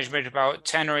participated in the measurement of about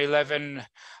 10 or 11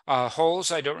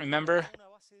 holes, I don't remember,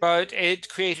 but it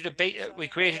created we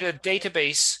created a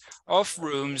database of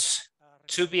rooms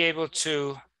to be able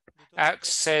to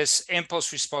access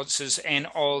impulse responses in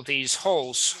all these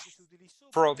holes,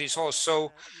 for all these holes.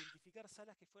 So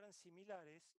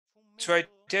to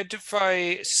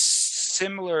identify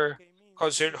similar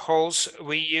concert holes,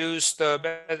 we use the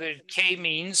method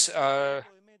k-means,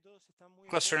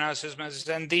 cluster analysis methods,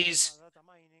 and these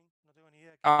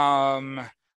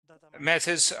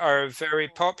methods are very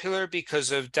popular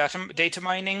because of data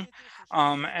mining.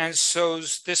 And so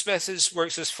this method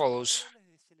works as follows.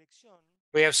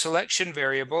 We have selection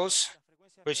variables,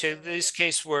 which in this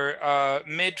case were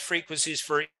mid frequencies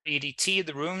for EDT,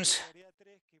 the rooms,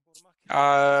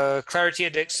 clarity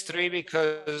index 3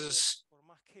 because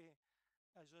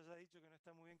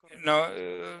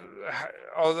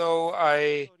although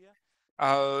I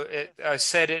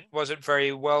said it wasn't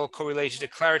very well correlated to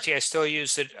clarity, I still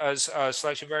used it as a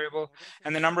selection variable,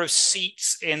 and the number of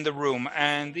seats in the room.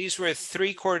 And these were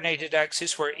 3 coordinated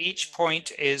axes where each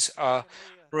point is a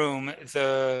room.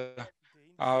 The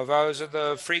values of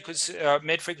the frequency,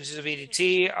 mid frequencies of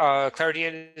EDT, clarity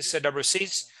is the number of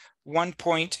seats. 1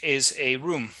 point is a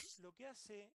room.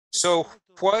 So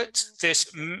what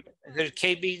the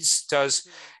k-means does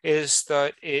is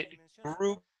that it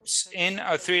groups in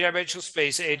a 3-dimensional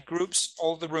space, it groups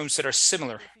all the rooms that are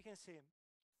similar.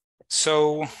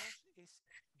 So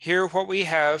here what we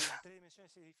have,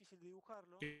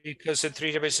 because in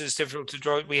 3 dimensions it's difficult to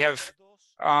draw, we have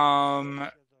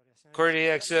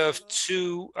coordinates of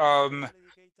 2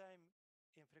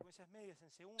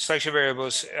 selection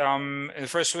variables. In the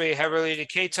first we have related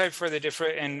k-type for the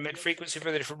different and mid-frequency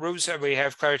for the different rooms, and we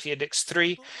have clarity index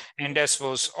 3 in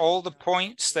decibels. All the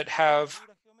points that have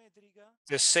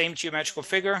the same geometrical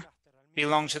figure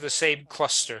belong to the same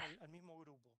cluster,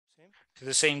 to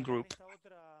the same group.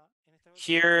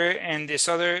 Here in this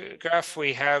other graph,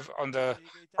 we have on the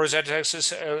horizontal axis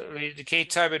the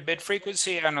k-type and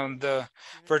mid-frequency, and on the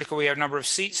vertical we have number of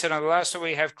seats, and on the last one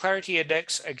we have clarity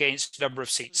index against number of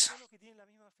seats.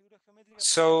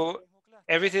 So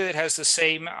everything that has the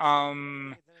same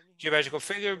geometrical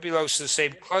figure belongs to the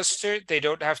same cluster. They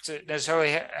don't have to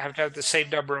necessarily have to have the same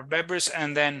number of members.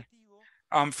 And then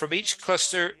from each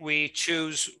cluster, we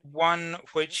choose one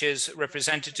which is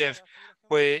representative,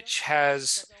 which are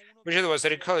the ones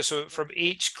that are in color. So from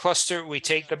each cluster, we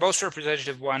take the most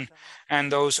representative one,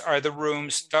 and those are the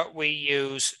rooms that we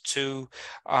use to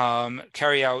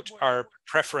carry out our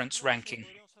preference ranking.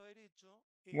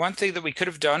 One thing that we could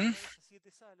have done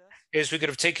is we could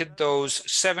have taken those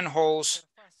 7 holes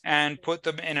and put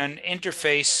them in an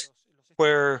interface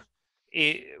where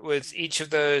with each of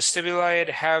the stimuli, and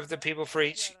have people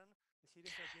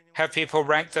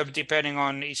rank them depending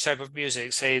on each type of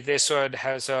music. Say this one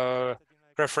has a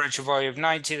preferential value of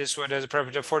 90, this one has a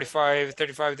preferential of 45,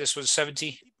 35, this one's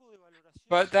 70.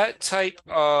 But that type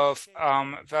of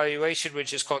valuation,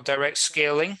 which is called direct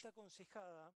scaling,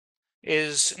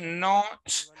 is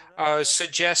not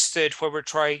suggested when we're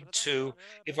trying to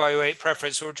evaluate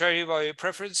preference. When we're trying to evaluate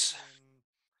preference,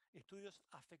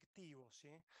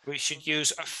 we should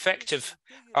use affective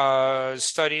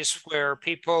studies where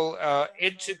people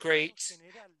integrate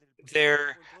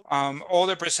their all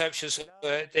their perceptions so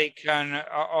that they can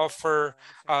offer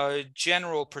a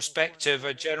general perspective,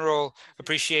 a general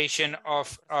appreciation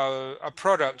of a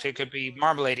product. It could be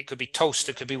marmalade, it could be toast,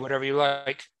 it could be whatever you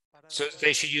like. So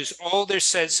they should use all their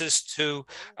senses to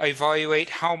evaluate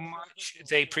how much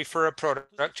they prefer a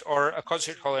product or a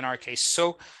concert hall in our case.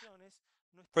 So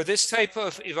for this type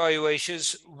of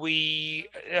evaluations, we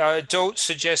don't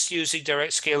suggest using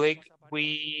direct scaling.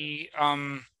 We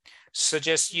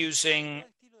suggest using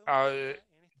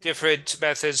different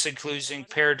methods, including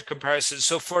paired comparisons.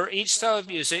 So for each style of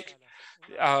music,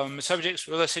 subjects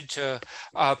will listen to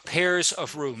pairs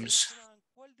of rooms.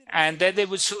 And then they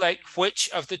would select which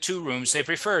of the 2 rooms they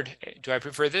preferred. Do I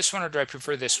prefer this one or do I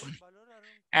prefer this one?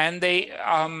 And they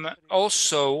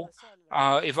also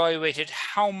evaluated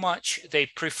how much they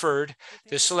preferred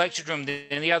the selected room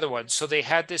than the other one. So they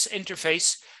had this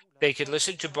interface. They could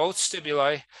listen to both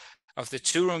stimuli of the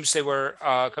 2 rooms they were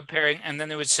comparing, and then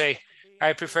they would say,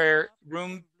 I prefer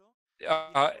room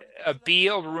a B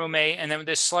over room A. And then with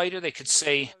this slider, they could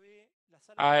say,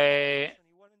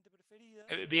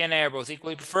 B and A are both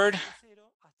equally preferred,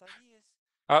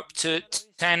 up to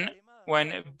 10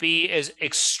 when B is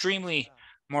extremely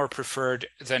more preferred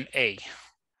than A.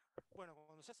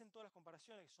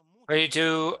 When you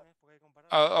do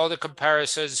all the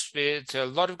comparisons, it's a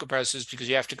lot of comparisons because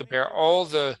you have to compare all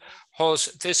the holes.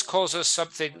 This calls us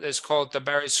something that's called the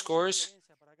Barry scores.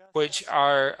 which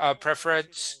are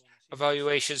preference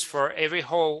evaluations for every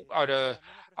hole out of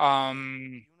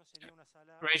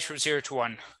range from 0 to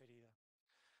 1.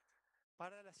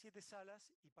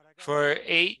 For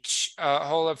each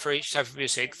hole and for each type of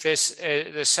music, this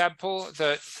the sample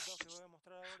that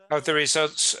of the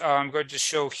results I'm going to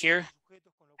show here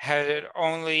had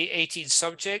only 18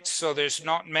 subjects, so there's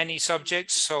not many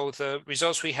subjects, so the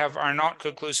results we have are not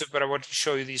conclusive, but I want to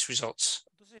show you these results.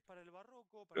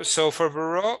 So for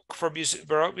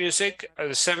Baroque music,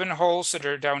 the 7 holes that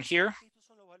are down here,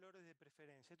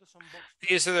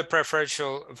 these are the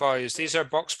preferential values. These are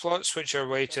box plots, which are a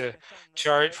way to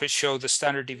chart, which show the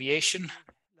standard deviation.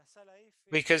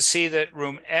 We can see that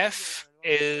room F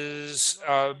is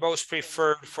most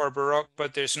preferred for Baroque,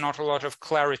 but there's not a lot of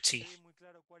clarity.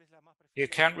 You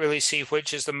can't really see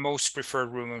which is the most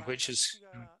preferred room and which is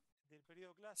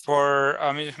for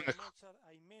the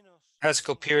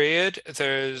classical period.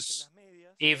 There's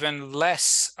even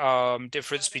less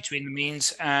difference between the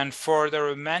means, and for the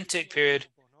Romantic period,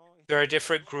 there are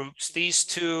different groups. These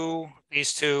two,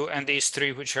 and these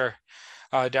 3, which are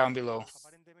down below.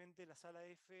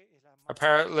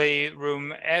 Apparently,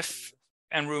 room F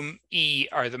and room E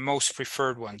are the most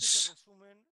preferred ones.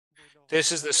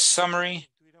 This is the summary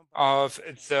of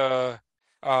the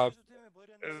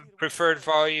preferred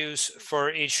values for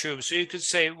each room. So you could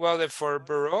say, well, that for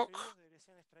Baroque,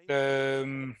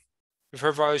 the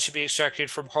preferred values should be extracted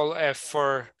from hole F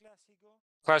for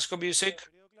classical music,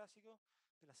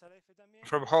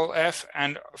 from hole F,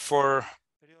 and for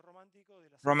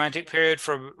Romantic period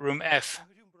from room F.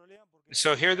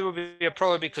 So here there will be a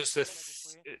problem because the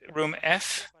room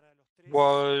F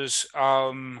was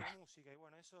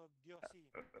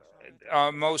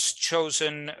most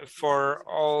chosen for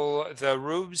all the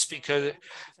rooms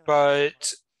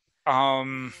but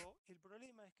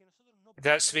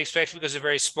that's to be expected because of a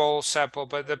very small sample.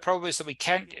 But the problem is that we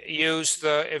can't use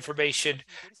the information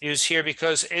used here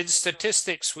because in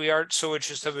statistics, we aren't so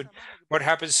interested in what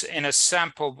happens in a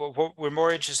sample, but what we're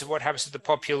more interested in what happens to the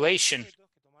population.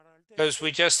 Because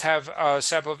we just have a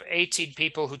sample of 18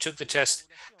 people who took the test.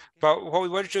 But what we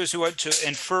want to do is we want to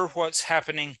infer what's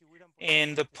happening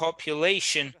in the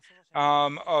population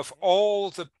of all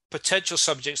the potential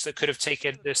subjects that could have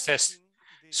taken this test.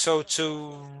 So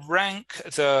to rank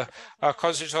the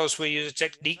concentrates, we use a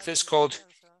technique that's called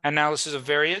analysis of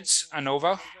variance,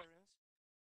 ANOVA.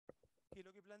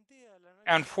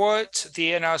 And what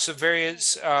the analysis of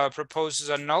variance proposes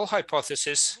a null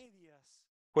hypothesis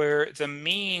where the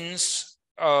means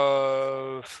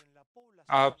of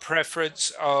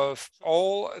preference of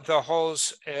all the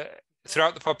holes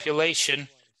throughout the population,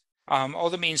 all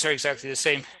the means are exactly the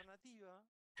same.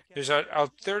 There's an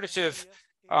alternative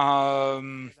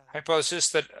hypothesis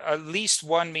that at least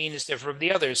one mean is different from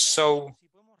the others. So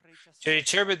to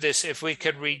determine this, if we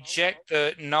could reject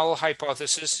the null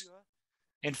hypothesis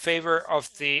in favor of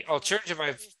the alternative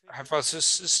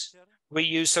hypothesis, we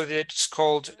use something that's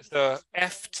called the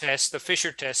F test, the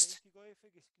Fisher test,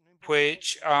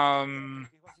 which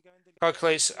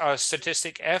calculates a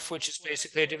statistic F, which is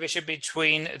basically a division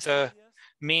between the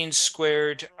mean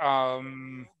squared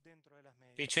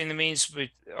between the means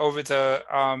over the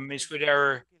mean squared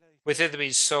error within the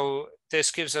means. So this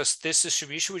gives us this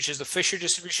distribution, which is the Fisher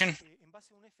distribution,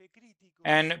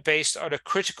 and based on a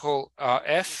critical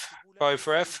F, value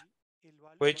for F,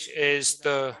 which is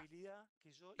the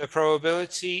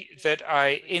probability that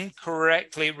I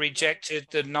incorrectly rejected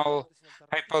the null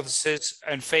hypothesis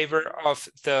in favor of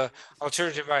the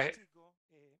alternative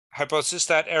hypothesis.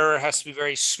 That error has to be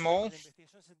very small.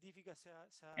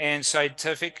 In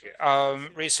scientific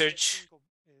research,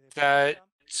 that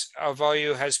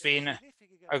value has been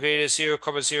agreed as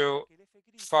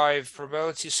 0.05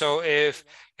 probability. So if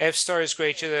F star is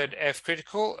greater than F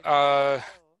critical,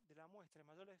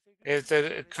 if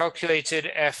the calculated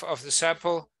F of the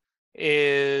sample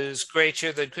is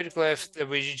greater than critical F, then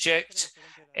we reject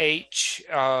H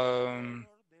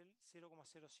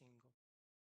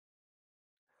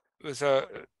with a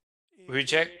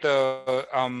reject the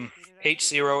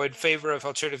H0 in favor of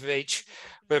alternative H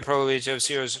with a probability of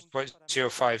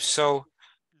 0.05. So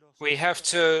we have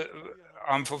to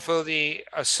fulfill the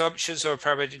assumptions of a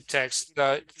parametric text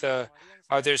that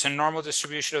there's a normal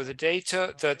distribution of the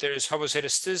data, that there's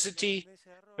homozygosity,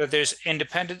 that there's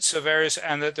independence of errors,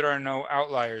 and that there are no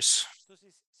outliers.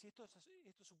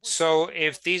 So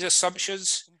if these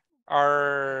assumptions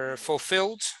are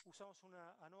fulfilled,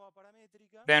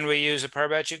 then we use a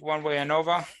parametric one-way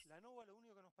ANOVA.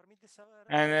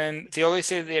 And then the only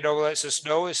thing the ANOVA lets us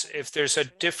know is if there's a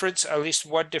difference, at least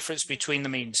one difference between the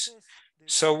means.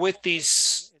 So with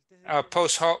these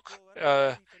post hoc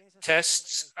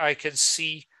tests, I can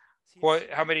see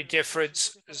how many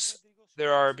differences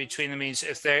there are between the means.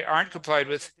 If they aren't complied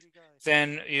with,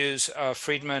 then use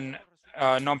Friedman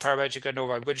non-parametric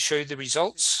ANOVA. I'm going to show you the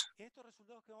results.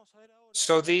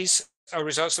 So these are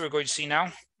results that we're going to see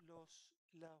now.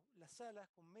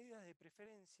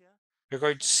 We're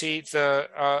going to see the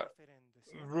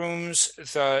rooms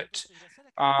that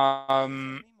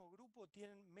have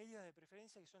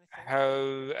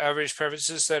average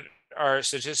preferences that are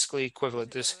statistically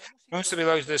equivalent. This rooms that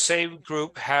belong to the same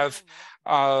group have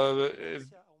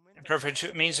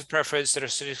means of preference that are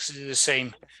statistically the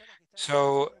same.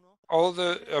 So all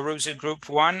the rooms in group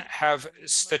 1 have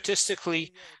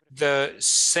statistically the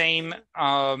same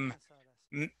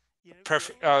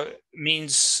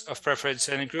means of preference,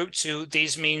 and in group 2,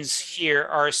 these means here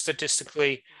are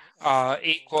statistically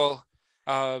equal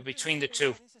between the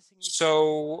two.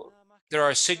 So there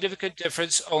are significant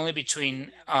difference only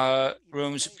between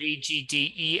rooms B, G,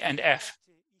 D, E, and F,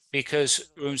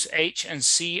 because rooms H and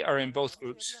C are in both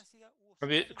groups. For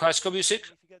classical music,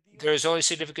 there is only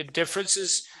significant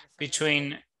differences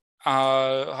between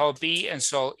Hall B and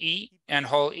Hall E.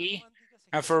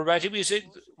 And for romantic music,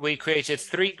 we created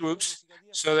 3 groups,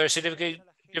 so there are significant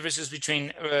differences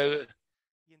between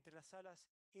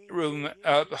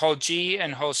Hall G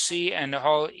and Hall C and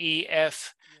Hall E,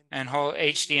 F, and Hall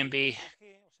H, D, and B,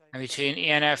 and between E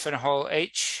and F and Hall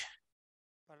H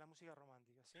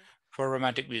for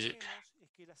romantic music.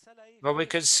 What we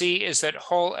can see is that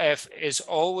Hall F is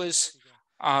always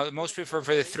most preferred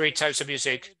for the 3 types of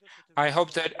music. I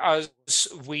hope that as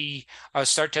we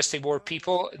start testing more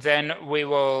people, then we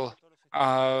will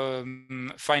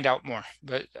find out more.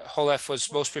 But Hall F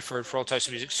was most preferred for all types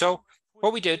of music. So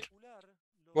what we did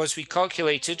was we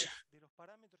calculated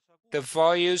the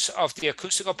values of the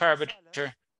acoustical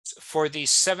parameter for these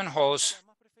 7 halls.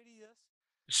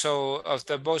 So of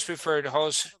the most preferred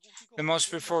halls, the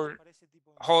most preferred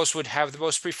halls would have the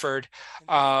most preferred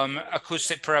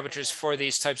acoustic parameters for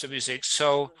these types of music.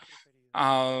 So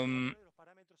the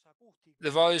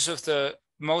values of the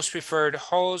most preferred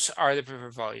halls are the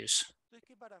preferred values.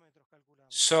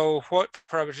 So what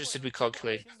parameters did we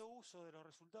calculate?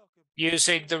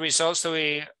 Using the results that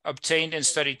we obtained in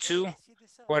study 2,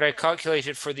 what I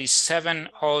calculated for these 7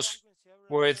 halls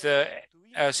were the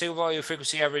single value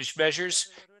frequency average measures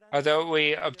that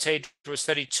we obtained for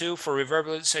study 2 for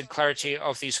reverberance and clarity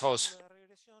of these halls.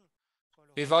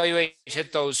 We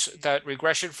evaluated that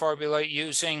regression formula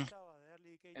using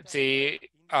the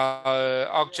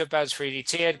octave bands for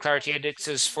EDT and clarity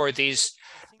indexes for these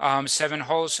 7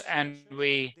 halls, and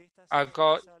we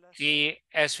got the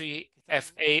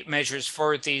SVFA measures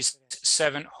for these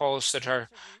 7 halls that are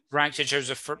ranked in terms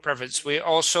of preference. We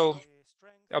also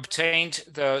obtained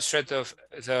the strength of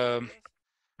the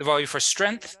value for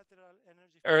strength,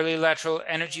 early lateral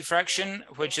energy fraction,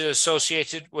 which is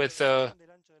associated with the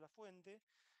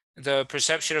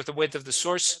perception of the width of the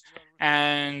source,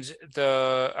 and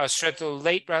the strength of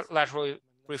late lateral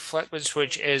reflectance,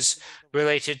 which is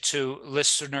related to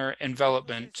listener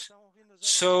envelopment.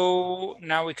 So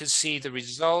now we can see the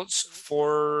results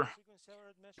for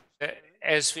the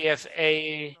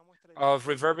SVFA of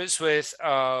reverbers with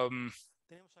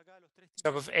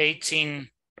sub of 18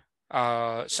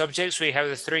 subjects. We have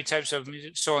the 3 types of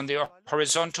music. So on the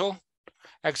horizontal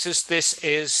axis, this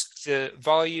is the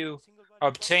value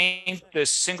obtained, the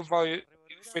single value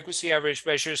frequency average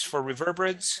measures for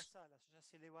reverberance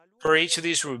for each of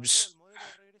these rooms.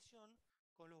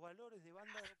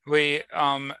 We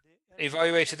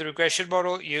evaluated the regression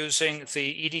model using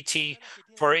the EDT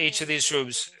for each of these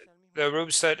rooms. The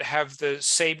rooms that have the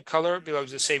same color belong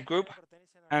to the same group,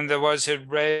 and the ones in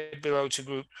red belong to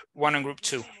group 1 and group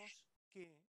 2.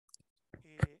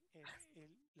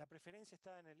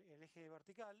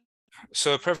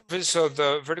 So the preference of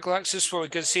the vertical axis, what we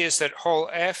can see is that Hall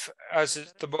F,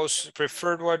 as the most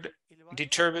preferred one,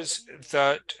 determines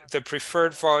that the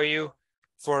preferred value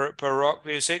for Baroque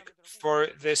music for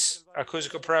this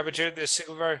acoustical parameter, the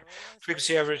single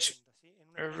frequency average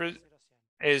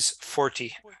is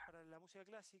 40.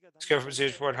 Scale from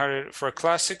 0 to 100. For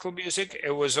classical music,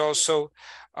 it was also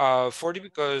 40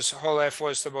 because Hall F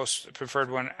was the most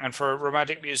preferred one, and for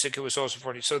romantic music, it was also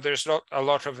 40. So there's not a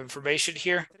lot of information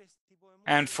here.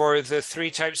 And for the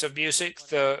 3 types of music,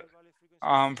 the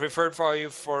preferred value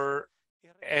for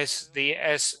the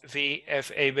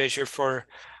SVFA measure for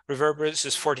reverberance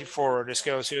is 44 on a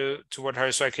scale of 0 to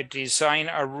 100. So I could design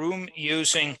a room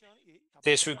using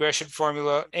this regression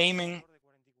formula, aiming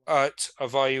at a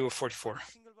value of 44.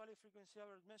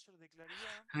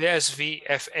 The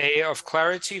SVFA of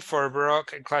clarity for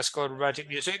Baroque and classical and romantic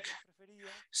music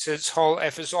Since Hall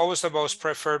F is always the most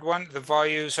preferred one, the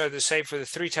values are the same for the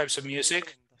three types of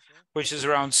music, which is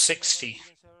around 60.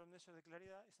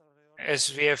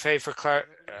 SVFA for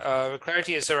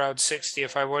clarity is around 60.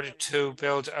 If I wanted to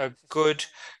build a good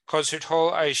concert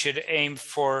hall, I should aim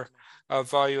for a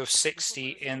value of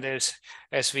 60 in this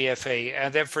SVFA.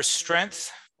 And then for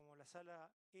strength,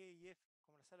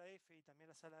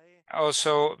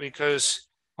 also because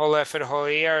Hall F and Hall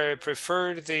E are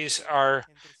preferred, these are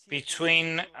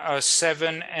between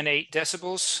 7 and 8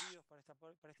 decibels.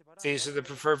 These are the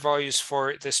preferred values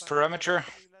for this parameter.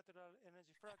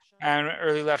 And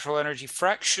early lateral energy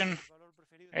fraction,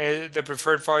 the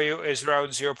preferred value is around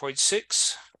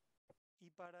 0.6.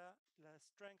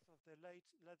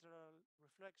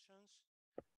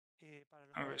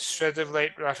 Strength of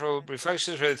late lateral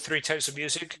reflections for the three types of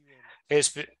music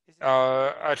is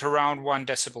at around 1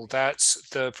 decibel. That's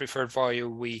the preferred value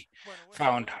we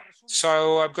found.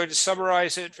 So I'm going to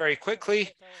summarize it very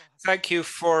quickly. Thank you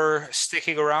for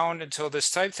sticking around until this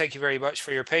time. Thank you very much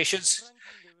for your patience.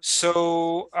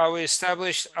 So we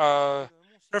established a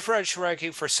preferential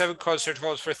ranking for 7 concert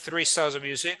halls for 3 styles of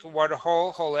music. One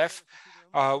hall, Hall F,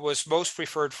 was most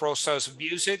preferred for all styles of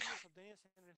music.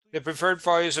 The preferred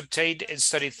values obtained in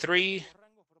study 3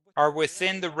 are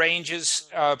within the ranges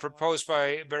proposed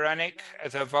by Beranek,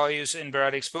 the values in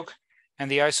Beranik's book, and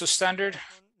the ISO standard.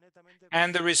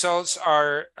 And the results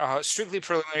are strictly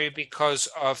preliminary because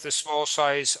of the small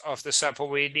size of the sample.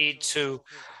 We need to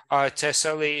test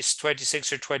at least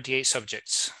 26 or 28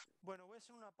 subjects.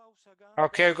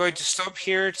 Okay, I'm going to stop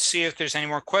here to see if there's any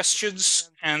more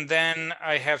questions. And then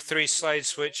I have 3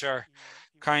 slides which are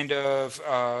kind of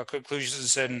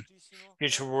conclusions and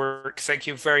future work. Thank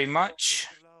you very much.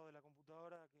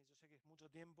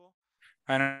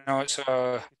 I know it's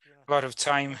a lot of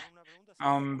time,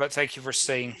 but thank you for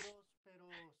staying.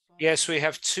 Yes, we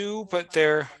have 2, but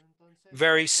they're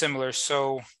very similar.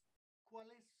 So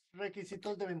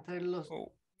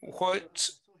what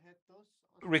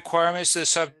requirements the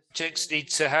subjects need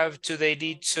to have? Do they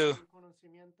need to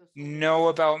know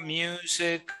about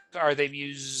music? Are they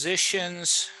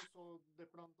musicians?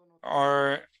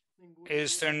 Or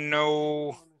is there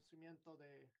no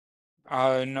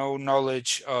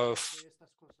knowledge of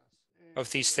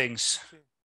these things?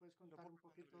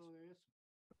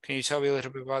 Can you tell me a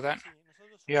little bit about that?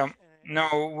 Yeah,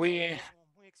 no, we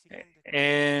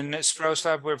in Sprouse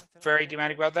Lab, we're very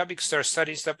demanding about that because there are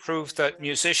studies that prove that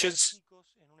musicians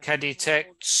can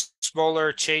detect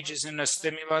smaller changes in a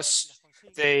stimulus.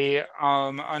 They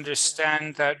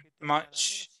understand that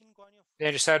much. They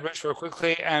understand much more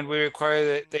quickly, and we require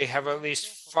that they have at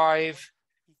least 5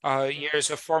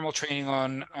 years of formal training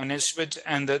on an instrument,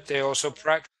 and that they also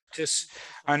practice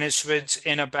on instruments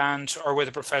in a band or with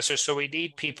a professor. So we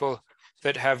need people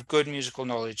that have good musical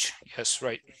knowledge. Yes,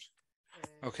 right.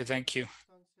 Okay, thank you.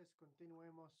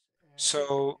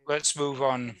 So let's move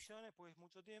on.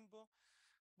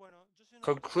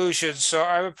 Conclusion. So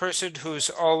I'm a person who's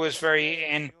always very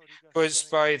influenced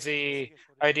by the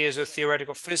ideas of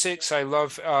theoretical physics. I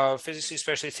love physics,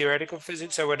 especially theoretical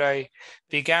physics. So when I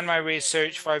began my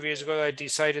research 5 years ago, I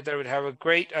decided that I would have a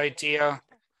great idea,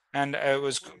 and I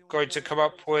was going to come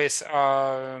up with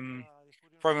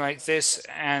formula like this.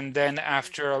 And then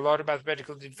after a lot of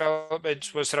mathematical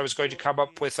development was that I was going to come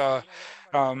up with a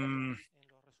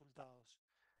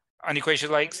an equation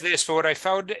like this. But what I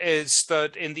found is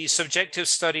that in these subjective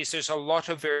studies, there's a lot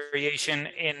of variation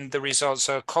in the results.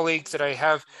 A colleague that I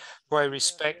have who I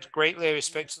respect greatly, I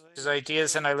respect his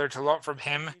ideas, and I learned a lot from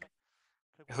him,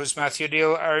 who's Matthew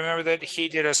Neal. I remember that he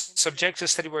did a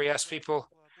subjective study where he asked people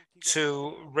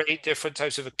to rate different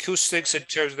types of acoustics in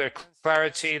terms of their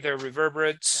clarity, their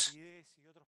reverberance,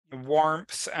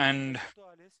 warmth, and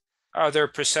other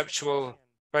perceptual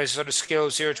prices on a scale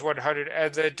of 0 to 100.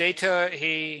 And the data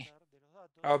he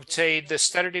obtained, the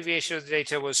standard deviation of the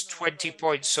data was 20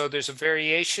 points. So there's a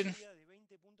variation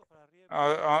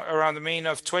around the mean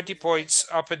of 20 points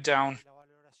up and down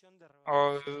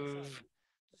of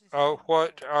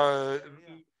what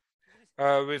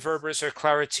reverberance or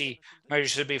clarity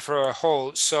measures should be for a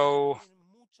whole. So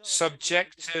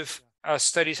subjective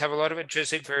studies have a lot of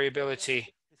intrinsic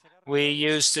variability. We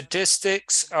use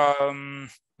statistics.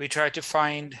 We try to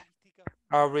find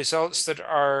results that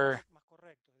are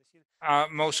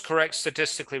most correct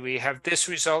statistically. We have this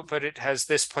result, but it has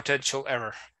this potential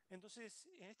error.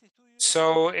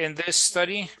 So in this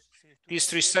study, these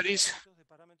 3 studies,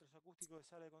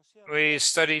 we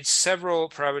studied several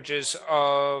parameters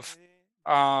of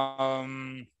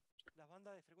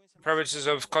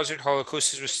concert hall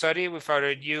acoustics. We studied. We found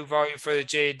a new value for the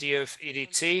J&D of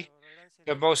EDT.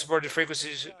 The most important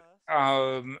frequencies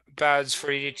bands for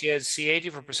EDT and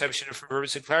C80 for perception of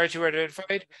reverbs and clarity were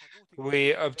identified.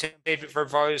 We obtained preferred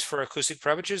values for acoustic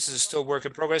parameters. This is still work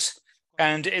in progress.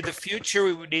 And in the future,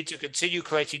 we would need to continue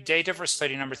collecting data for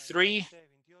study number 3,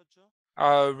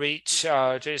 reach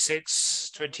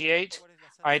 26, 28,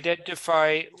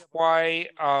 identify why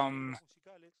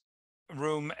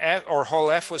room F or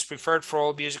hall F was preferred for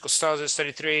all musical styles in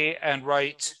study 3, and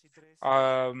write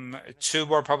 2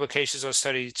 more publications on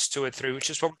studies 2 and 3, which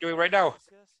is what we're doing right now.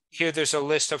 Here, there's a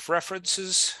list of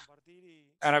references,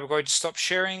 and I'm going to stop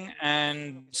sharing,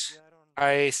 and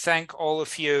I thank all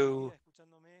of you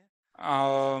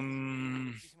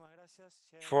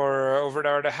for over an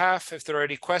hour and a half. If there are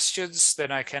any questions,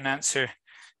 then I can answer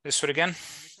this one again.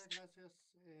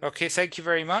 Okay, thank you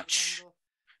very much,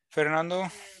 Fernando.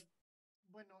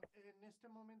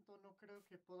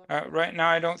 Right now,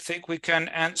 I don't think we can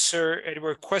answer any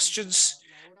more questions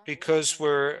because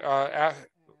we've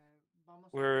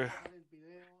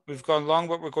gone long,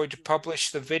 but we're going to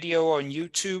publish the video on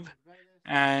YouTube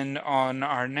and on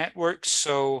our network.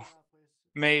 So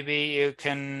maybe you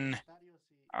can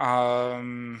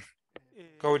go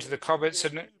to the comments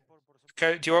and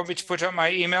do you want me to put up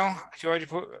my email? Do you want me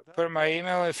to put up my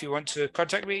email if you want to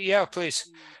contact me? Yeah,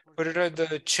 please put it in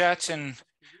the chat and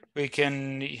you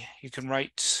can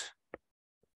write.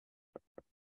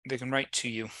 They can write to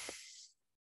you.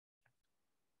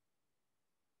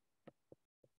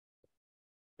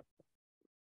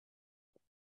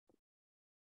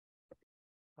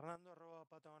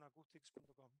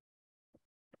 Fernando@patagonacoustics.com.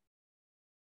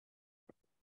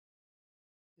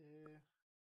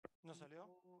 ¿No salió?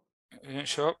 Didn't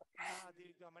show up.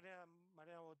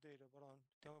 Mariana Botero, perdón.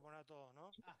 Tengo que poner a todos,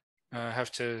 ¿no? I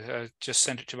have to just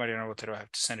send it to Mariana Botero. I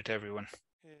have to send it to everyone.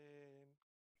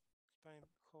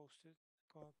 Hosted.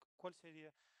 ¿Cuál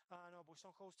sería? No, pues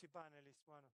son host y panelists.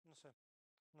 Bueno, no sé.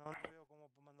 No veo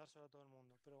cómo mandárselo a todo el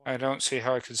mundo. Pero bueno. I don't see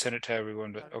how I can send it to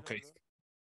everyone, but okay.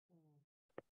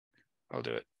 I'll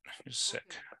do it. Just a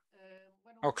sec.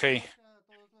 Okay.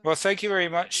 Well, thank you very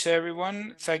much,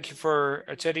 everyone. Thank you for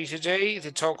attending today.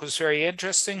 The talk was very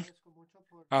interesting.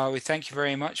 We thank you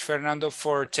very much, Fernando,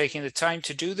 for taking the time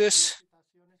to do this.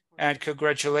 And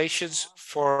congratulations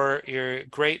for your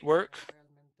great work.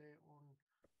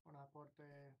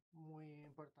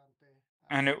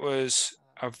 And it was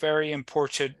a very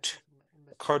important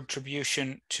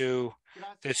contribution to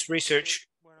this research.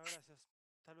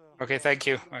 Okay, thank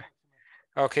you.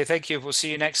 Okay, thank you. We'll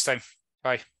see you next time.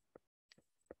 Bye.